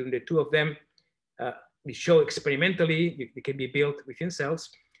between the 2 of them, we show experimentally, it can be built within cells,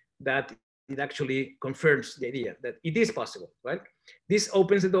 that it actually confirms the idea that it is possible, right? This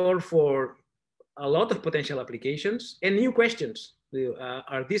opens the door for a lot of potential applications and new questions.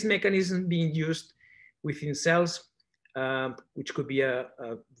 Are these mechanisms being used within cells, which could be a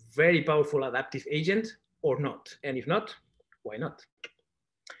very powerful adaptive agent or not? And if not, why not?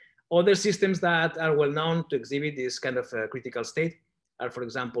 Other systems that are well known to exhibit this kind of critical state are, for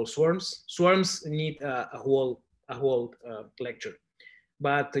example, swarms. Swarms need a whole lecture.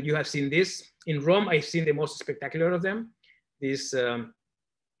 But you have seen this. In Rome, I've seen the most spectacular of them. These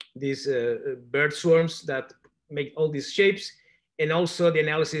bird swarms that make all these shapes. And also the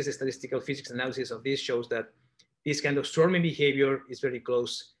analysis, the statistical physics analysis of this shows that this kind of swarming behavior is very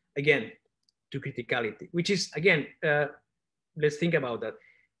close, again, to criticality, which is, again, let's think about that.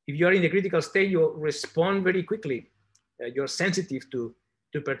 If you're in the critical state, you respond very quickly. You're sensitive to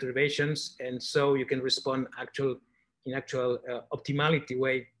perturbations, and so you can respond in actual optimality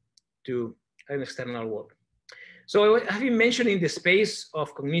way to an external world. So I have been mentioning the space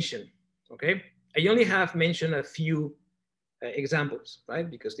of cognition, okay? I only have mentioned a few examples, right?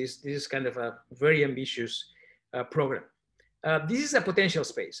 Because this is kind of a very ambitious program. This is a potential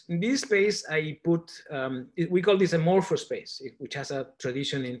space. In this space, I put, we call this a morphospace, which has a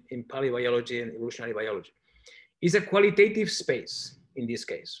tradition in paleobiology and evolutionary biology. It's a qualitative space in this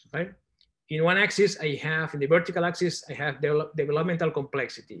case, right? In one axis, I have, in the vertical axis, I have developmental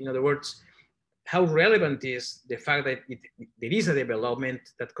complexity. In other words, how relevant is the fact that there is a development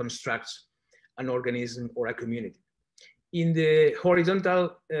that constructs an organism or a community. in the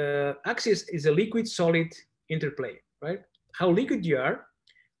horizontal axis is a liquid-solid interplay, right? How liquid you are,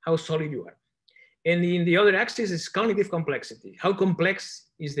 how solid you are. And in the other axis is cognitive complexity. How complex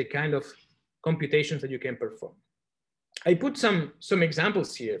is the kind of computations that you can perform? I put some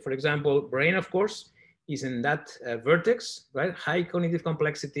examples here. For example, brain, of course, is in that vertex, right? High cognitive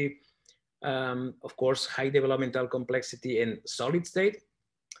complexity, of course, high developmental complexity and solid state.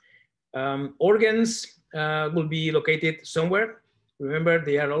 Organs will be located somewhere. Remember,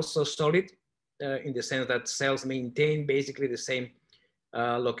 they are also solid in the sense that cells maintain basically the same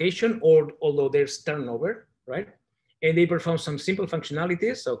location, or although there's turnover, right? And they perform some simple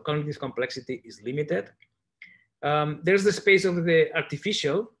functionalities, so cognitive complexity is limited. There's the space of the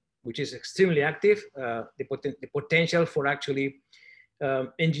artificial, which is extremely active, the potential for actually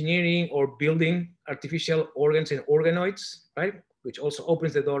engineering or building artificial organs and organoids, right? Which also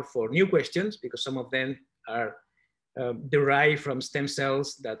opens the door for new questions, because some of them are derived from stem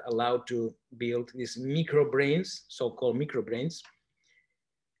cells that allow to build these microbrains, so-called microbrains.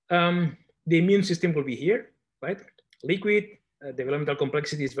 The immune system will be here, right? Liquid, developmental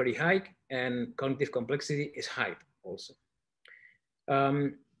complexity is very high, and cognitive complexity is high also.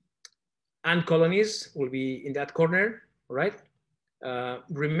 Ant colonies will be in that corner, right?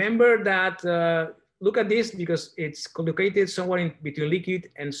 Remember that, look at this, because it's located somewhere in between liquid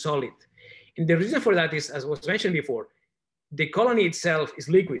and solid. And the reason for that is, as was mentioned before, the colony itself is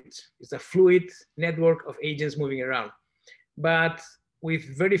liquid. It's a fluid network of agents moving around. But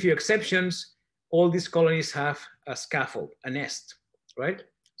with very few exceptions, all these colonies have a scaffold, a nest, right?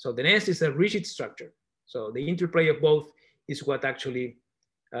 So the nest is a rigid structure. So the interplay of both is what actually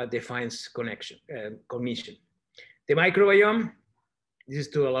defines cognition. The microbiome, this is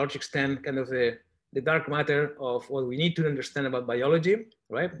to a large extent kind of the dark matter of what we need to understand about biology,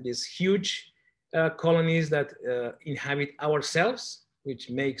 right? These huge colonies that inhabit our cells, which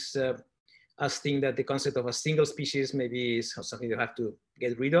makes us think that the concept of a single species maybe is something you have to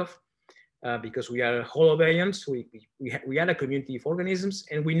get rid of, because we are holobions, we are a community of organisms,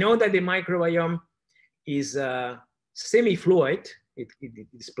 and we know that the microbiome is semi-fluid. It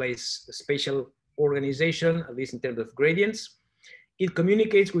displays spatial organization, at least in terms of gradients. It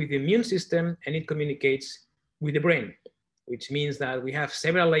communicates with the immune system, and it communicates with the brain, which means that we have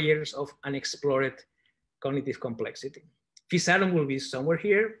several layers of unexplored cognitive complexity. Physarum will be somewhere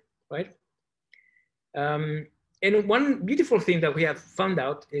here, right? And one beautiful thing that we have found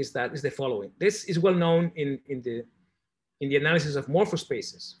out is the following. This is well known in the analysis of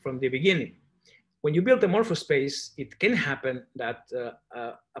morphospaces from the beginning. When you build a morphospace, it can happen that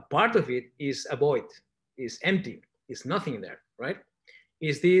a part of it is a void, is empty, is nothing there, right?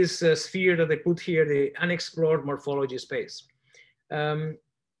 Is this sphere that they put here, the unexplored morphology space. When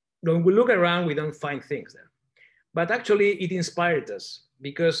we look around, we don't find things there. But actually, it inspired us,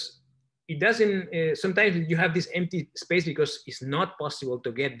 because it doesn't, sometimes you have this empty space because it's not possible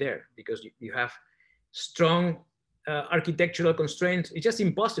to get there, because you have strong architectural constraints. It's just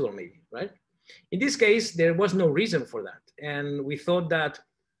impossible maybe, right? In this case, there was no reason for that. And we thought that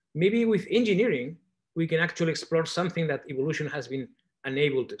maybe with engineering, we can actually explore something that evolution has been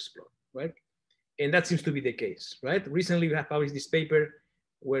unable to explore, right? And that seems to be the case, right? Recently, we have published this paper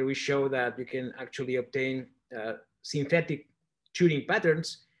where we show that you can actually obtain synthetic Turing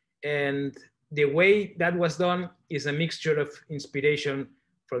patterns. And the way that was done is a mixture of inspiration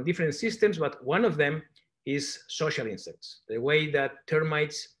from different systems, but one of them is social insects, the way that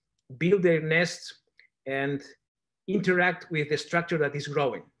termites build their nests and interact with the structure that is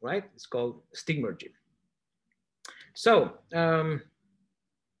growing, right? It's called stigmergy. So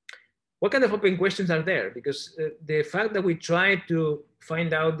what kind of open questions are there? Because the fact that we tried to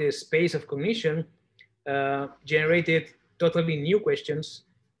find out the space of cognition generated totally new questions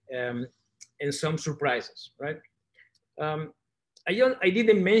and some surprises, right? I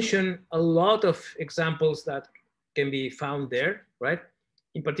didn't mention a lot of examples that can be found there, right?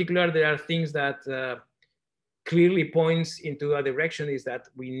 In particular, there are things that clearly points into a direction is that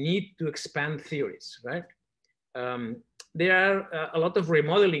we need to expand theories, right? There are a lot of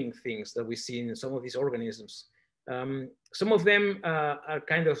remodeling things that we see in some of these organisms. Some of them are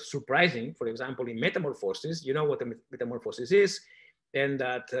kind of surprising. For example, in metamorphosis, you know what a metamorphosis is, and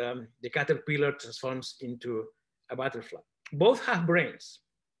that the caterpillar transforms into a butterfly. Both have brains.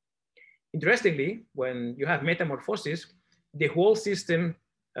 Interestingly, when you have metamorphosis, the whole system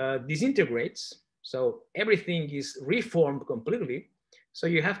disintegrates. So everything is reformed completely. So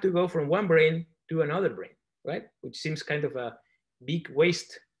you have to go from one brain to another brain, right? Which seems kind of a big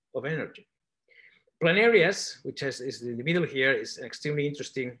waste of energy. Planarias, which is in the middle here, is an extremely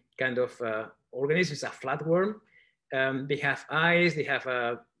interesting kind of organism. It's a flatworm. They have eyes, they have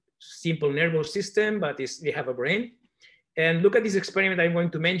a simple nervous system, but they have a brain. And look at this experiment I'm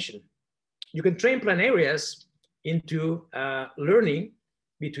going to mention. You can train planarias into learning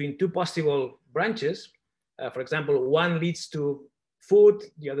between two possible branches. For example, one leads to food,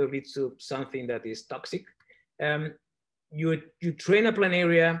 the other leads to something that is toxic. You train a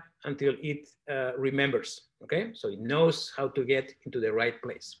planaria until it remembers, okay? So it knows how to get into the right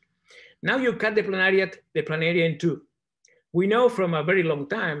place. Now you cut the planaria in two. We know from a very long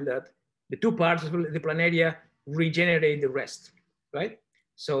time that the two parts of the planaria regenerate the rest, right?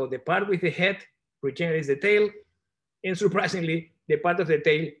 So the part with the head regenerates the tail, and surprisingly, the part of the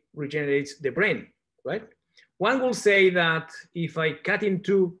tail regenerates the brain, right? One will say that if I cut in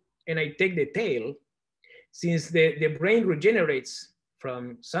two and I take the tail, since the brain regenerates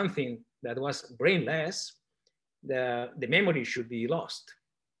from something that was brainless, the memory should be lost.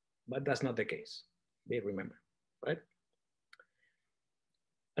 But that's not the case. They remember, right?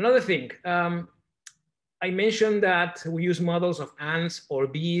 Another thing, I mentioned that we use models of ants or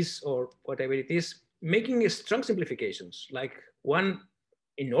bees or whatever it is, making strong simplifications. Like one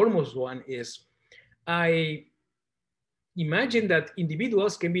enormous one is, I imagine that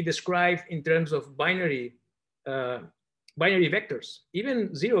individuals can be described in terms of binary vectors,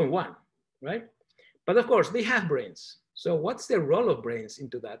 even 0 and 1, right? But of course, they have brains. So what's the role of brains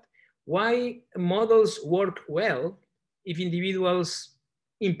into that? Why models work well if individuals,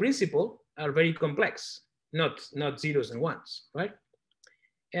 in principle, are very complex, not zeros and ones, right?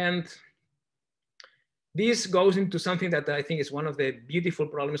 And this goes into something that I think is one of the beautiful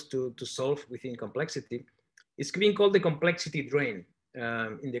problems to solve within complexity. It's being called the complexity drain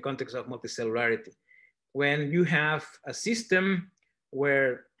in the context of multicellularity. When you have a system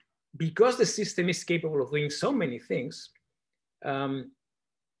where, because the system is capable of doing so many things,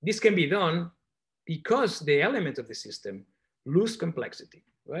 this can be done because the elements of the system lose complexity,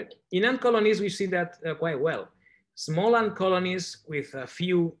 right? In ant colonies, we see that quite well. Small ant colonies with a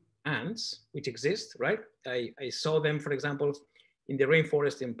few ants, which exist, right? I saw them, for example, in the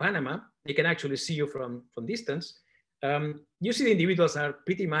rainforest in Panama. They can actually see you from distance. You see the individuals are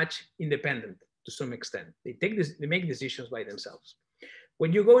pretty much independent to some extent. They make decisions by themselves.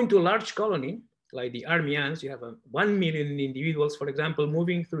 When you go into a large colony, like the army ants, you have 1 million individuals, for example,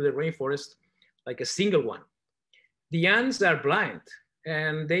 moving through the rainforest like a single one. The ants are blind,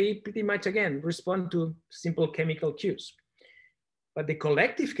 and they pretty much, again, respond to simple chemical cues. But the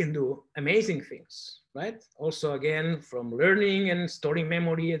collective can do amazing things, right? Also, again, from learning and storing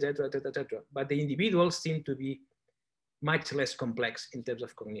memory, et cetera, et cetera, et cetera. But the individuals seem to be much less complex in terms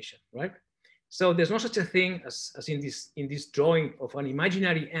of cognition, right? So there's no such a thing as in this drawing of an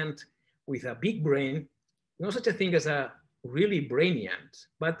imaginary ant with a big brain, no such a thing as a really brainy ant.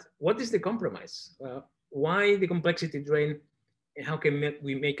 But what is the compromise? Why the complexity drain, and how can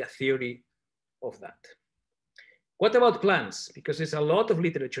we make a theory of that? What about plants? Because there's a lot of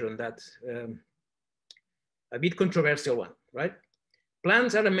literature on that, a bit controversial one, right?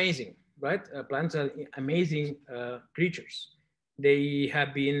 Plants are amazing, right? Plants are amazing creatures. They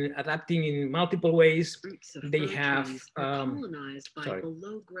have been adapting in multiple ways. They have colonized by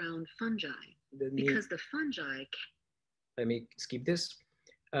below ground fungi because the fungi. Let me skip this.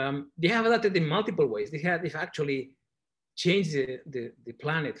 They have adapted in multiple ways. They've actually changed the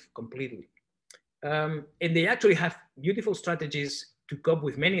planet completely. And they actually have beautiful strategies to cope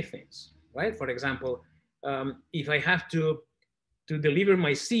with many things, right? For example, if I have to deliver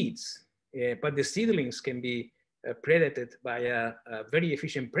my seeds, but the seedlings can be predated by a very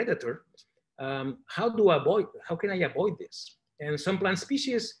efficient predator, how can I avoid this? And some plant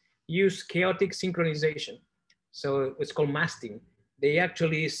species use chaotic synchronization. So it's called masting. They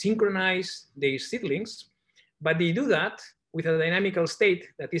actually synchronize their seedlings, but they do that with a dynamical state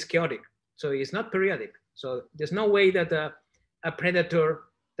that is chaotic. So it's not periodic. So there's no way that a predator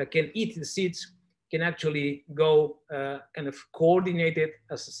that can eat the seeds can actually go kind of coordinated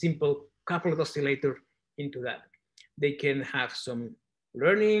as a simple couplet oscillator into that. They can have some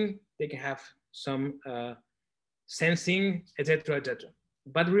learning, they can have some sensing, etc., etc.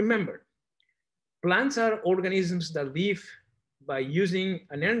 But remember, plants are organisms that live by using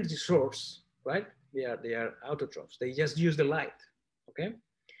an energy source, right? They are autotrophs. They just use the light, okay?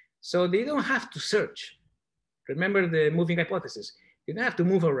 So they don't have to search. Remember the moving hypothesis. They don't have to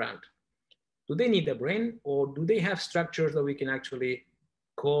move around. Do they need a brain, or do they have structures that we can actually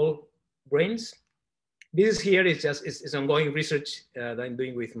call brains? This here is just ongoing research that I'm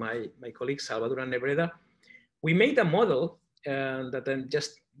doing with my colleague Salvador and Nebreda. We made a model that I'll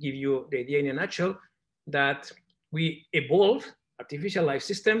just give you the idea in a nutshell, that we evolve artificial life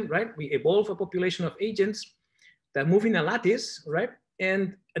system, right? We evolve a population of agents that move in a lattice, right?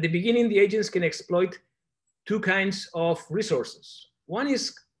 And at the beginning, the agents can exploit two kinds of resources. One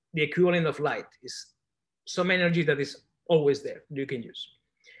is the equivalent of light, is some energy that is always there, you can use.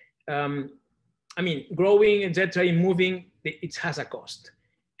 I mean, growing, etc., in moving, it has a cost.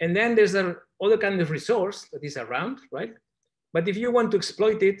 And then there's other kind of resource that is around, right? But if you want to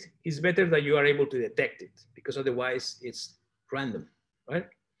exploit it, it's better that you are able to detect it, because otherwise it's random, right?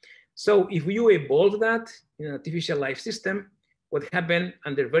 So if you evolve that in an artificial life system, what happened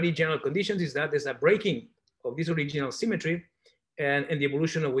under very general conditions is that there's a breaking of this original symmetry and the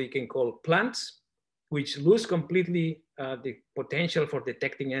evolution of what you can call plants, which lose completely the potential for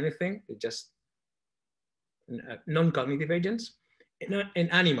detecting anything, just non-cognitive agents,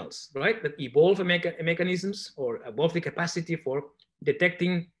 and animals, right, that evolve mechanisms or evolve the capacity for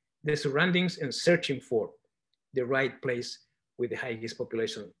detecting the surroundings and searching for the right place with the highest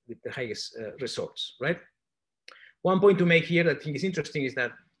population, with the highest resource, right? One point to make here that I think is interesting is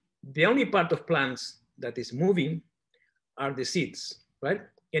that the only part of plants that is moving are the seeds, right?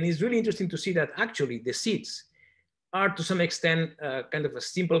 And it's really interesting to see that actually the seeds are to some extent kind of a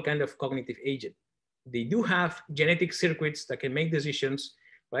simple kind of cognitive agent. They do have genetic circuits that can make decisions,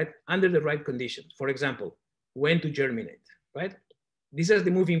 right, under the right conditions. For example, when to germinate, right? This is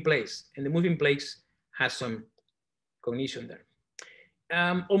the moving place, and the moving place has some cognition there.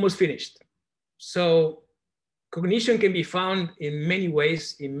 Almost finished. So cognition can be found in many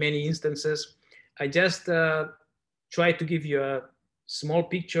ways, in many instances. I just try to give you a small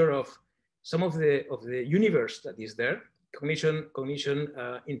picture of some of the universe that is there. Cognition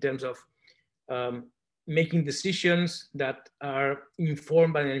in terms of making decisions that are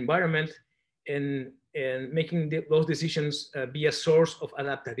informed by an environment and making those decisions be a source of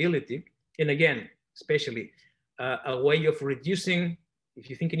adaptability. And again, especially a way of reducing, if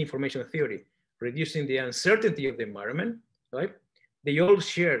you think in information theory, reducing the uncertainty of the environment, right? They all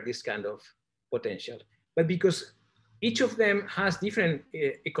share this kind of potential. But because each of them has different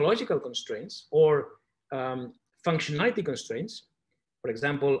ecological constraints or functionality constraints, for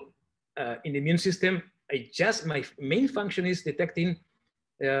example, in the immune system, my main function is detecting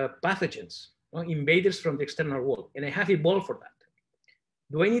pathogens, invaders from the external world, and I have evolved for that.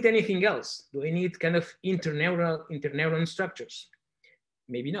 Do I need anything else? Do I need kind of interneuron structures?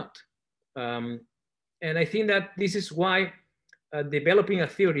 Maybe not. And I think that this is why developing a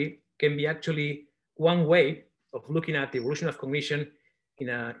theory can be actually one way of looking at the evolution of cognition in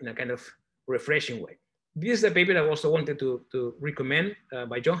a kind of refreshing way. This is a paper I also wanted to recommend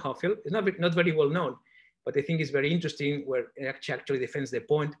by John Hoffield. It's not very well known, but I think it's very interesting, where it actually defends the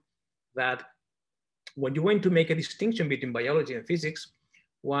point that when you want to make a distinction between biology and physics,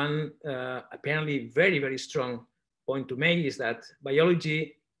 one apparently very, very strong point to make is that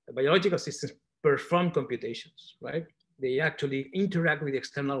biological systems perform computations, right? They actually interact with the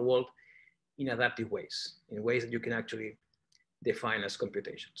external world in adaptive ways, in ways that you can actually define as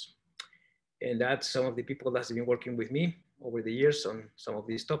computations. And that's some of the people that's been working with me over the years on some of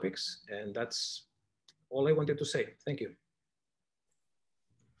these topics. And that's all I wanted to say. Thank you.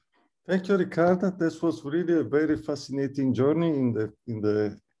 Thank you, Ricard. This was really a very fascinating journey in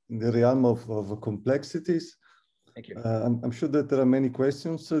the realm of complexities. Thank you. I'm sure that there are many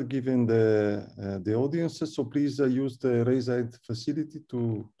questions given the audience, so please use the raise hand facility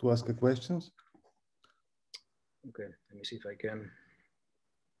to ask questions. Okay, let me see if I can.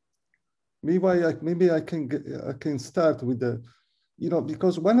 Maybe I can start with the,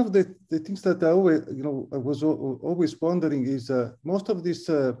 because one of the things that I was always wondering is most of these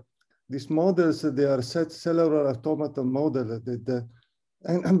models, they are cellular automaton model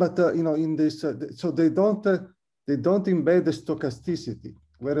but in this so they don't embed the stochasticity,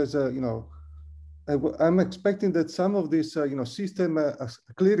 whereas I'm expecting that some of these system are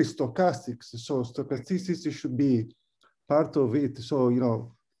clearly stochastics, so stochasticity should be part of it. So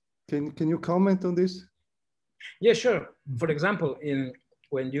can you comment on this? Yeah, sure. For example,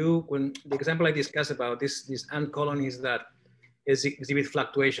 when the example I discussed about these ant colonies that exhibit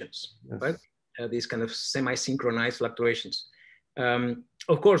fluctuations, yes, right? These kind of semi-synchronized fluctuations.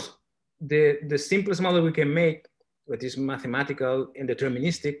 Of course, the simplest model we can make, that is mathematical and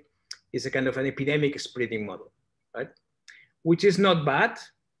deterministic, is a kind of an epidemic spreading model, right? Which is not bad.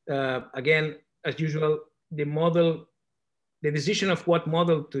 Again, as usual, the decision of what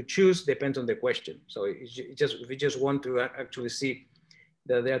model to choose depends on the question. So if you just want to actually see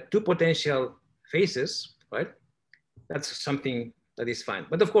that there are two potential phases, right? That's something that is fine.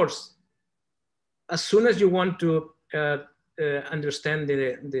 But of course, as soon as you want to understand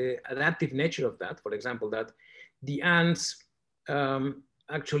the adaptive nature of that, for example, that the ants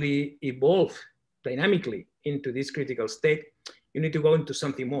actually evolve dynamically into this critical state, you need to go into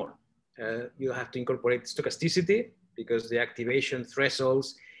something more. You have to incorporate stochasticity, because the activation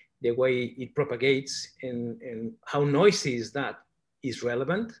thresholds, the way it propagates, and how noisy is that is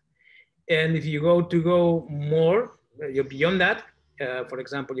relevant. And if you go more, you're beyond that. For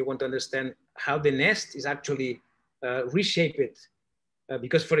example, you want to understand how the nest is actually reshaped.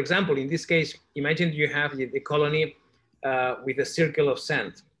 Because, for example, in this case, imagine you have the colony with a circle of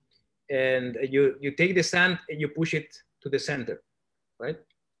sand, and you take the sand and you push it to the center, right?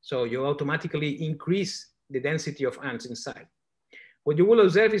 So you automatically increase the density of ants inside. What you will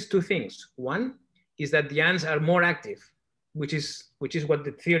observe is two things. One is that the ants are more active, which is what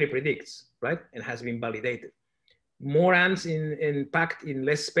the theory predicts, right? And has been validated. More ants packed in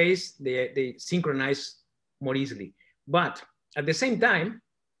less space, they synchronize more easily. But at the same time,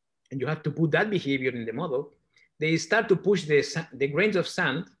 and you have to put that behavior in the model, they start to push the grains of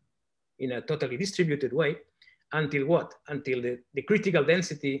sand in a totally distributed way until what? Until the critical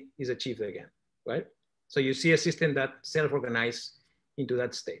density is achieved again, right? So you see a system that self-organizes into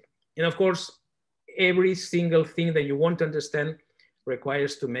that state. And of course, every single thing that you want to understand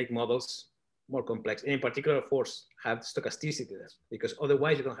requires to make models more complex. And in particular, of course, have stochasticity, because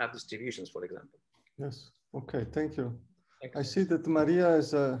otherwise you don't have distributions, for example. Yes, okay, thank you. Thanks. I see that Maria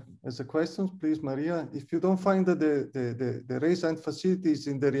has a question. Please, Maria, if you don't find the raise hand facilities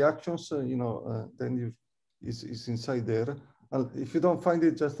in the reactions, then it's inside there. If you don't find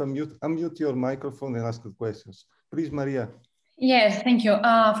it, just unmute your microphone and ask the questions. Please, Maria. Yes, thank you.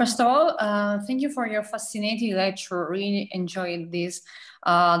 First of all, thank you for your fascinating lecture. Really enjoyed this,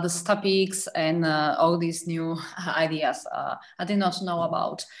 these topics and all these new ideas I did not know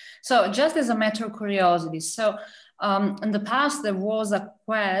about. So just as a matter of curiosity, so in the past, there was a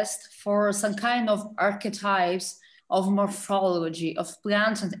quest for some kind of archetypes of morphology of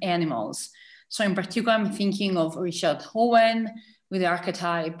plants and animals. So in particular, I'm thinking of Richard Owen with the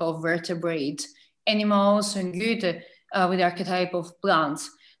archetype of vertebrate animals, and Goethe with the archetype of plants.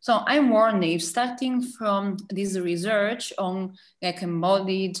 So I'm wondering if, starting from this research on like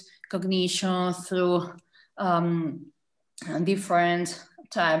embodied cognition through different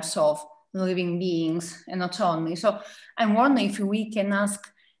types of living beings and not only. So I'm wondering if we can ask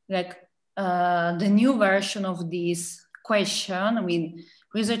like the new version of this question with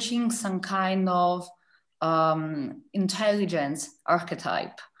researching some kind of intelligence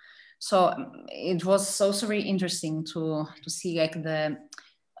archetype. So it was also very interesting to see like the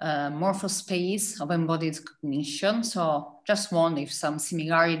morphospace of embodied cognition. So just wonder if some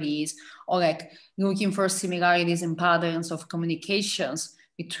similarities, or like looking for similarities in patterns of communications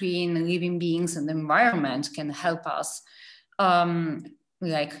between living beings and the environment can help us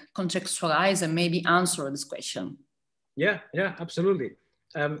like contextualize and maybe answer this question. Yeah, absolutely.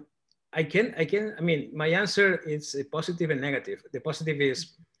 I mean, my answer is positive and negative. The positive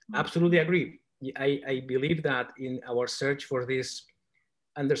is absolutely agree. I believe that in our search for this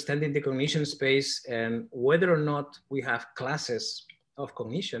understanding the cognition space and whether or not we have classes of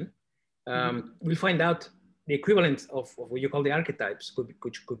cognition, we'll find out the equivalent of what you call the archetypes,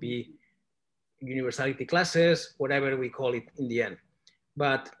 which could be universality classes, whatever we call it in the end.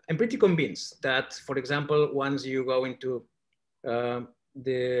 But I'm pretty convinced that, for example, once you go into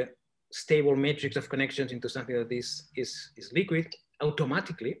the stable matrix of connections into something that is liquid,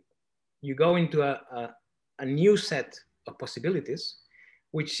 automatically you go into a new set of possibilities,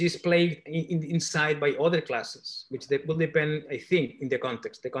 which is played inside by other classes, which will depend, I think, in the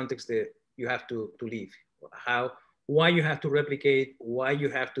context that you have to live, why you have to replicate, why you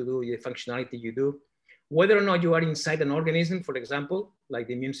have to do the functionality you do, whether or not you are inside an organism, for example, like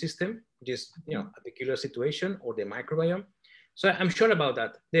the immune system, which is a peculiar situation, or the microbiome. So I'm sure about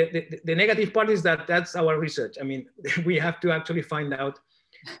that. The negative part is that that's our research. I mean, we have to actually find out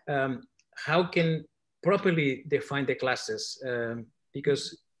how can properly define the classes,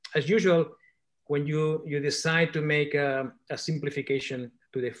 because as usual, when you decide to make a simplification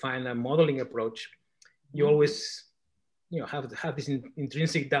to define a modeling approach, you always have this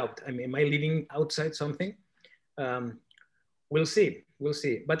intrinsic doubt. I mean, am I living outside something? We'll see.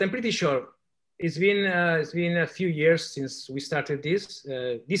 But I'm pretty sure it's been a few years since we started this.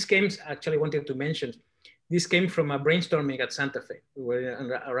 This came, actually wanted to mention, this came from a brainstorming at Santa Fe. We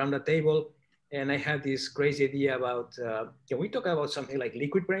were around the table, and I had this crazy idea about, can we talk about something like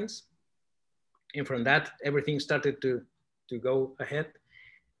liquid brains? And from that, everything started to go ahead.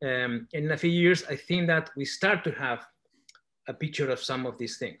 In a few years, I think that we start to have a picture of some of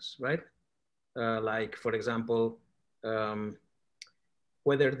these things, right? Like, for example,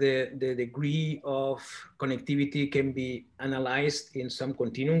 whether the degree of connectivity can be analyzed in some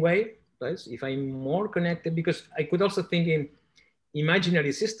continuum way, right? If I'm more connected, because I could also think in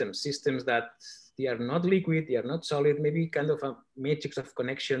imaginary systems that they are not liquid, they are not solid, maybe kind of a matrix of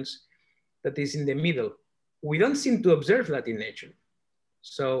connections that is in the middle. We don't seem to observe that in nature.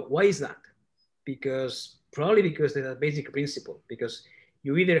 So why is that? Probably because there's a basic principle, because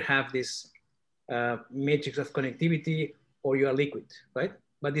you either have this matrix of connectivity or you are liquid, right?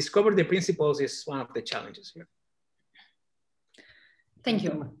 But discover the principles is one of the challenges here. Thank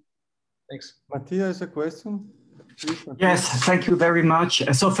you. Thanks. Mattia has a question. Please, yes, thank you very much.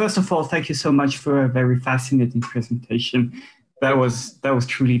 So first of all, thank you so much for a very fascinating presentation. That was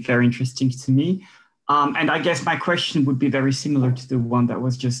truly very interesting to me. And I guess my question would be very similar to the one that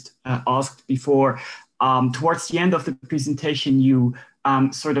was just asked before. Towards the end of the presentation, you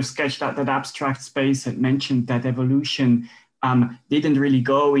sort of sketched out that abstract space and mentioned that evolution didn't really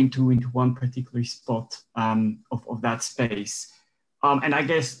go into one particular spot of that space. And I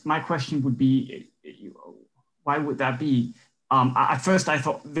guess my question would be, why would that be? At first, I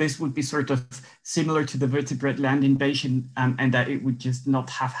thought this would be sort of similar to the vertebrate land invasion and that it would just not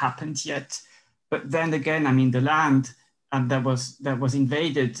have happened yet. But then again, I mean, the land that was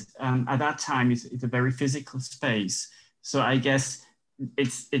invaded at that time is a very physical space. So I guess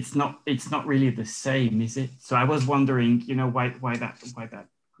it's not really the same, is it? So I was wondering, you know, why that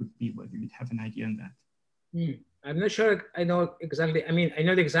could be. Whether you'd have an idea on that. I'm not sure I know exactly. I mean, I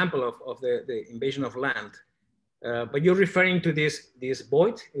know the example of the invasion of land, but you're referring to this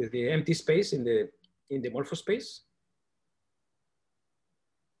void, the empty space in the morphospace.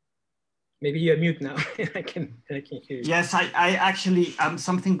 Maybe you're mute now. I can hear you. Yes, I actually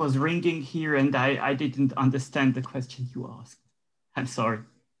something was ringing here, and I didn't understand the question you asked. I'm sorry.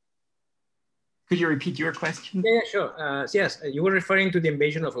 Could you repeat your question? Yeah, sure. Yes, you were referring to the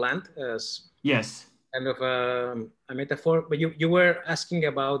invasion of land as yes, kind of a metaphor, but you were asking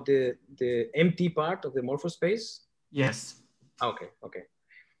about the empty part of the morphospace. Yes. Okay.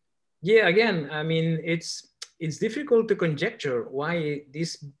 Yeah, again, I mean, it's difficult to conjecture why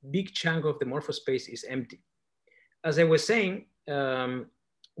this big chunk of the morphospace is empty. As I was saying,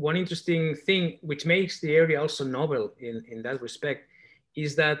 one interesting thing which makes the area also novel in that respect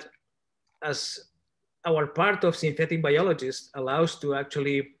is that as our part of synthetic biologists allows to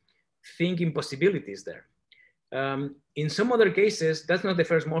actually think in possibilities there. In some other cases, that's not the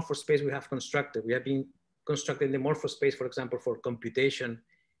first morphospace we have constructed. We have been constructing the morphospace, for example, for computation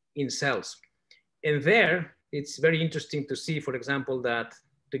in cells. And there, it's very interesting to see, for example, that,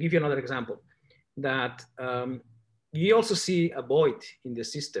 to give you another example, that you also see a void in the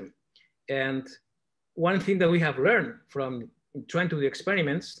system. And one thing that we have learned from trying to do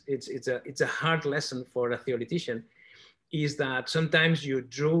experiments, it's a hard lesson for a theoretician, is that sometimes you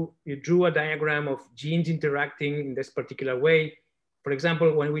drew a diagram of genes interacting in this particular way. For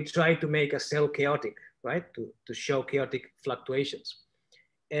example, when we try to make a cell chaotic, right, to show chaotic fluctuations.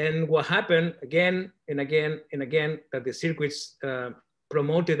 And what happened again and again and again, that the circuits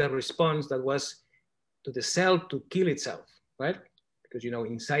promoted a response that was to the cell to kill itself, right? Because, you know,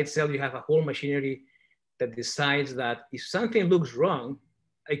 inside cell, you have a whole machinery that decides that if something looks wrong,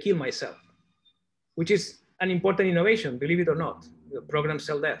 I kill myself, which is an important innovation, believe it or not, the programmed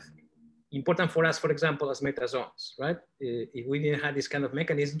cell death. Important for us, for example, as metazoans, right? If we didn't have these kind of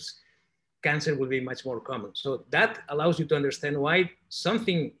mechanisms, cancer will be much more common. So that allows you to understand why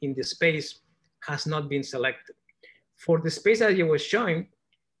something in the space has not been selected. For the space that you was showing,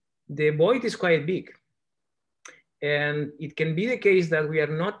 the void is quite big. And it can be the case that we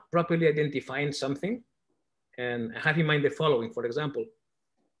are not properly identifying something. And have in mind the following, for example,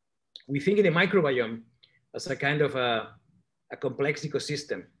 we think in the microbiome as a kind of a complex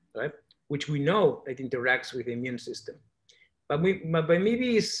ecosystem, right? Which we know that interacts with the immune system. But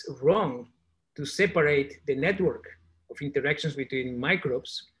maybe it's wrong to separate the network of interactions between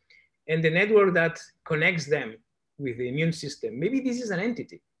microbes and the network that connects them with the immune system. Maybe this is an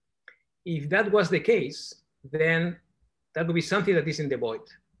entity. If that was the case, then that would be something that is in the void,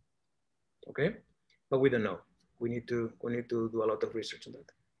 okay? But we don't know. We need to do a lot of research on that.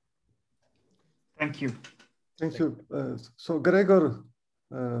 Thank you. Thank you. So Gregor,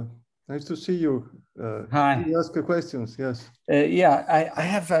 nice to see you. Hi. You ask questions, yes. Yeah, I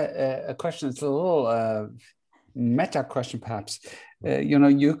have a question. It's a little meta question, perhaps. You know,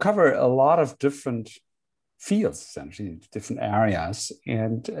 you cover a lot of different fields, essentially, different areas.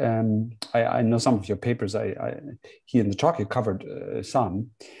 And I know some of your papers, here in the talk, you covered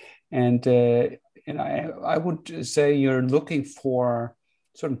some. And I would say you're looking for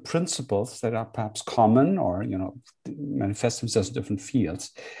certain principles that are perhaps common or, you know, manifest themselves in different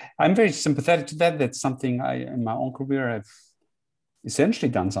fields. I'm very sympathetic to that. That's something in my own career, I've essentially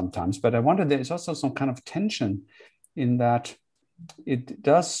done sometimes, but I wonder there's also some kind of tension in that it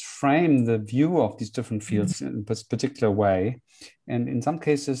does frame the view of these different fields in a particular way. And in some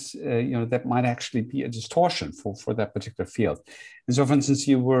cases, that might actually be a distortion for that particular field. And so, for instance,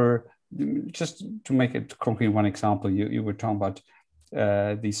 you were, just to make it concrete, one example, you were talking about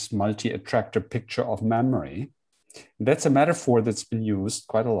this multi-attractor picture of memory. That's a metaphor that's been used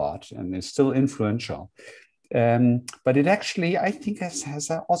quite a lot and is still influential. But it actually, I think, has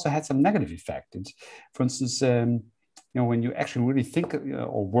also had some negative effect. For instance, when you actually really think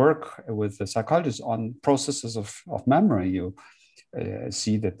or work with the psychologists on processes of memory, you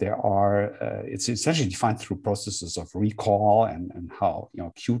see that there are, it's essentially defined through processes of recall and how,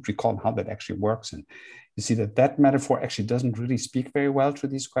 acute recall and how that actually works. And you see that metaphor actually doesn't really speak very well to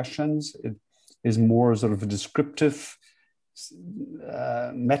these questions. It is more sort of a descriptive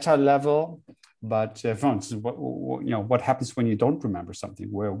meta level. But for instance, what happens when you don't remember something?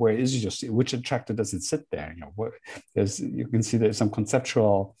 Where is it just, which attractor does it sit there? You can see there's some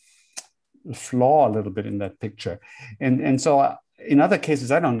conceptual flaw a little bit in that picture. And so in other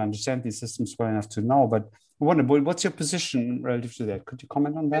cases, I don't understand these systems well enough to know, but I wonder, what's your position relative to that? Could you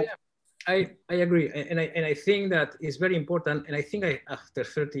comment on that? Yeah, I agree. And I think that it's very important. And I think after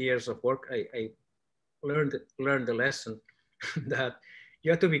 30 years of work, I learned the lesson that you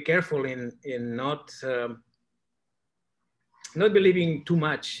have to be careful in not believing too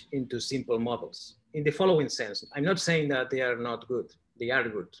much into simple models in the following sense. I'm not saying that they are not good. They are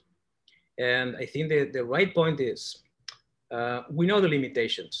good. And I think that the right point is, we know the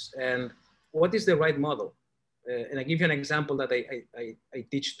limitations and what is the right model? And I give you an example that I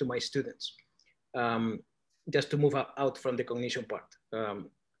teach to my students, just to move out from the cognition part.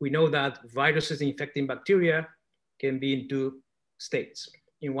 We know that viruses infecting bacteria can be in two states.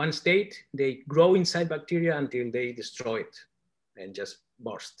 In one state, they grow inside bacteria until they destroy it and just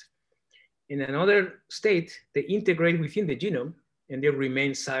burst. In another state, they integrate within the genome and they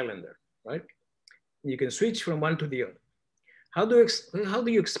remain silent there, right? You can switch from one to the other. How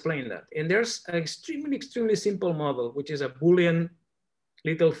do you explain that? And there's an extremely, extremely simple model, which is a Boolean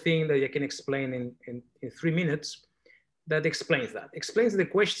little thing that you can explain in 3 minutes that explains that. Explains the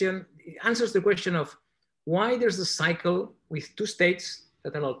question, it answers the question of why there's a cycle with two states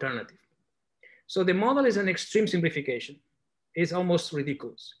that are alternative. So the model is an extreme simplification. It's almost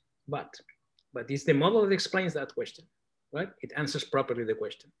ridiculous, but it's the model that explains that question, right? It answers properly the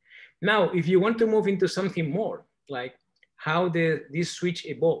question. Now, if you want to move into something more, like how this switch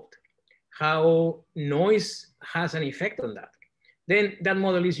evolved, how noise has an effect on that, then that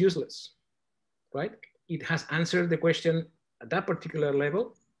model is useless, right? It has answered the question at that particular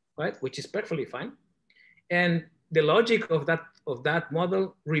level, right? Which is perfectly fine. And the logic of that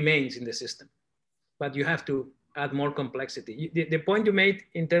model remains in the system, but you have to add more complexity. The point you made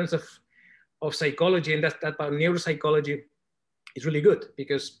in terms of psychology and that about neuropsychology is really good,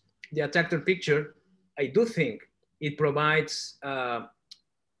 because the attractor picture, I do think it provides a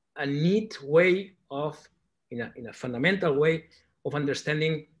neat way of, in a fundamental way of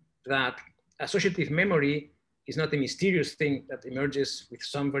understanding that associative memory is not a mysterious thing that emerges with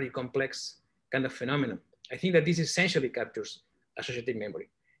some very complex kind of phenomenon. I think that this essentially captures associative memory,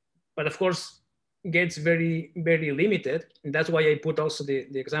 but of course gets very, very limited. And that's why I put also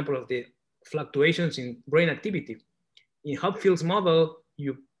the example of the fluctuations in brain activity. In Hopfield's model,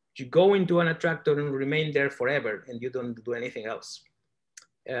 you go into an attractor and remain there forever and you don't do anything else.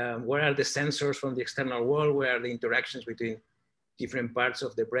 Where are the sensors from the external world? Where are the interactions between different parts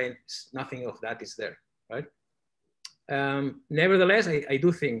of the brain? Nothing of that is there, right? Nevertheless, I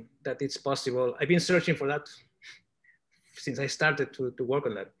do think that it's possible. I've been searching for that since I started to work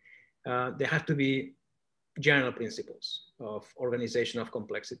on that. There have to be general principles of organization of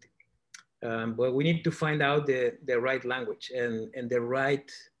complexity. But we need to find out the right language and the right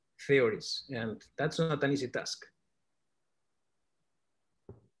theories. And that's not an easy task.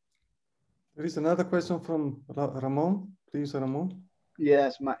 There is another question from Ramon. Please, Ramon.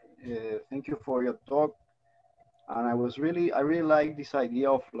 Yes, thank you for your talk. And I really like this idea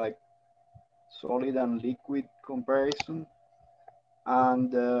of like solid and liquid comparison.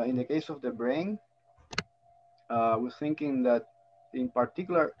 And in the case of the brain, I was thinking that in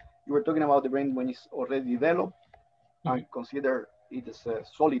particular, you were talking about the brain when it's already developed and consider it as a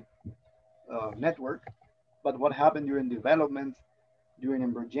solid network. But what happened during development, during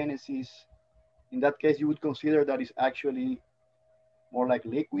embryogenesis, in that case, you would consider that it's actually more like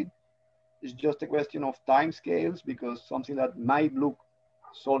liquid. It's just a question of time scales, because something that might look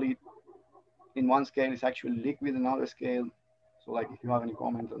solid in one scale is actually liquid in another scale. So like, if you have any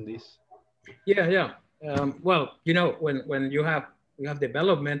comment on this. Yeah. Well, you know, when you have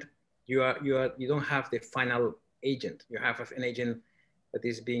development, you don't have the final agent. You have an agent that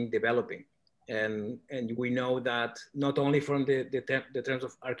is being developing. And we know that not only from the terms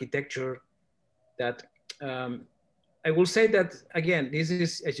of architecture, that I will say that, again, this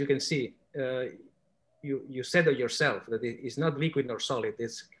is, as you can see, you said it yourself, that it's not liquid nor solid.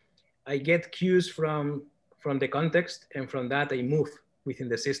 I get cues from the context, and from that I move within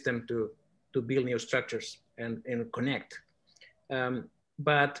the system to build new structures and connect.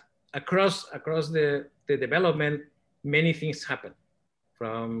 But across the development, many things happen,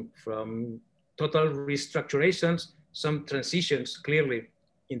 from total restructurations, some transitions clearly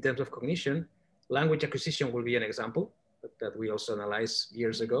in terms of cognition. Language acquisition will be an example that we also analyzed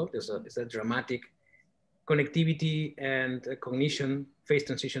years ago. There's a dramatic connectivity and cognition phase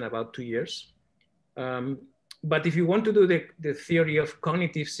transition about 2 years. But if you want to do the theory of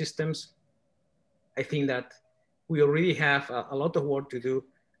cognitive systems, I think that we already have a lot of work to do,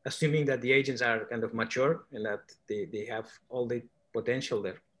 assuming that the agents are kind of mature and that they have all the potential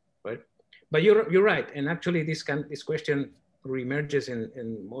there, right? But you're right, and actually this question reemerges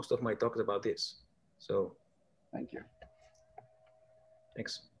in most of my talks about this. So, thank you.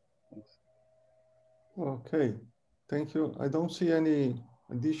 Thanks. Okay, thank you. I don't see any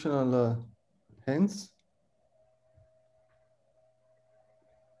additional hands.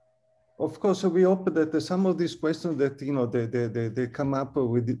 Of course, we hope that some of these questions that they come up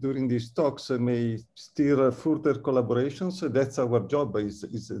with during these talks may steer further collaborations. So that's our job.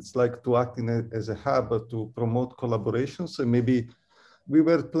 It's like to act as a hub to promote collaborations. So maybe we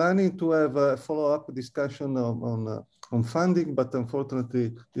were planning to have a follow-up discussion on funding, but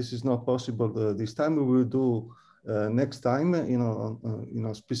unfortunately, this is not possible this time. We will do next time,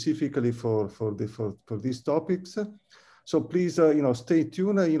 specifically for these topics. So please, stay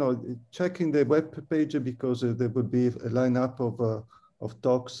tuned. Check in the web page because there will be a lineup of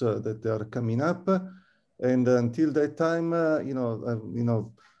talks that are coming up. And until that time,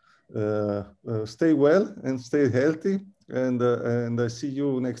 stay well and stay healthy. And see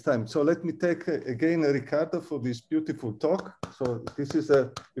you next time. So let me thank again Ricardo for this beautiful talk. So this is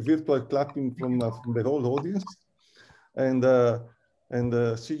a virtual clapping from the whole audience. And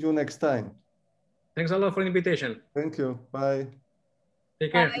see you next time. Thanks a lot for the invitation. Thank you. Bye.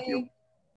 Take care. Bye.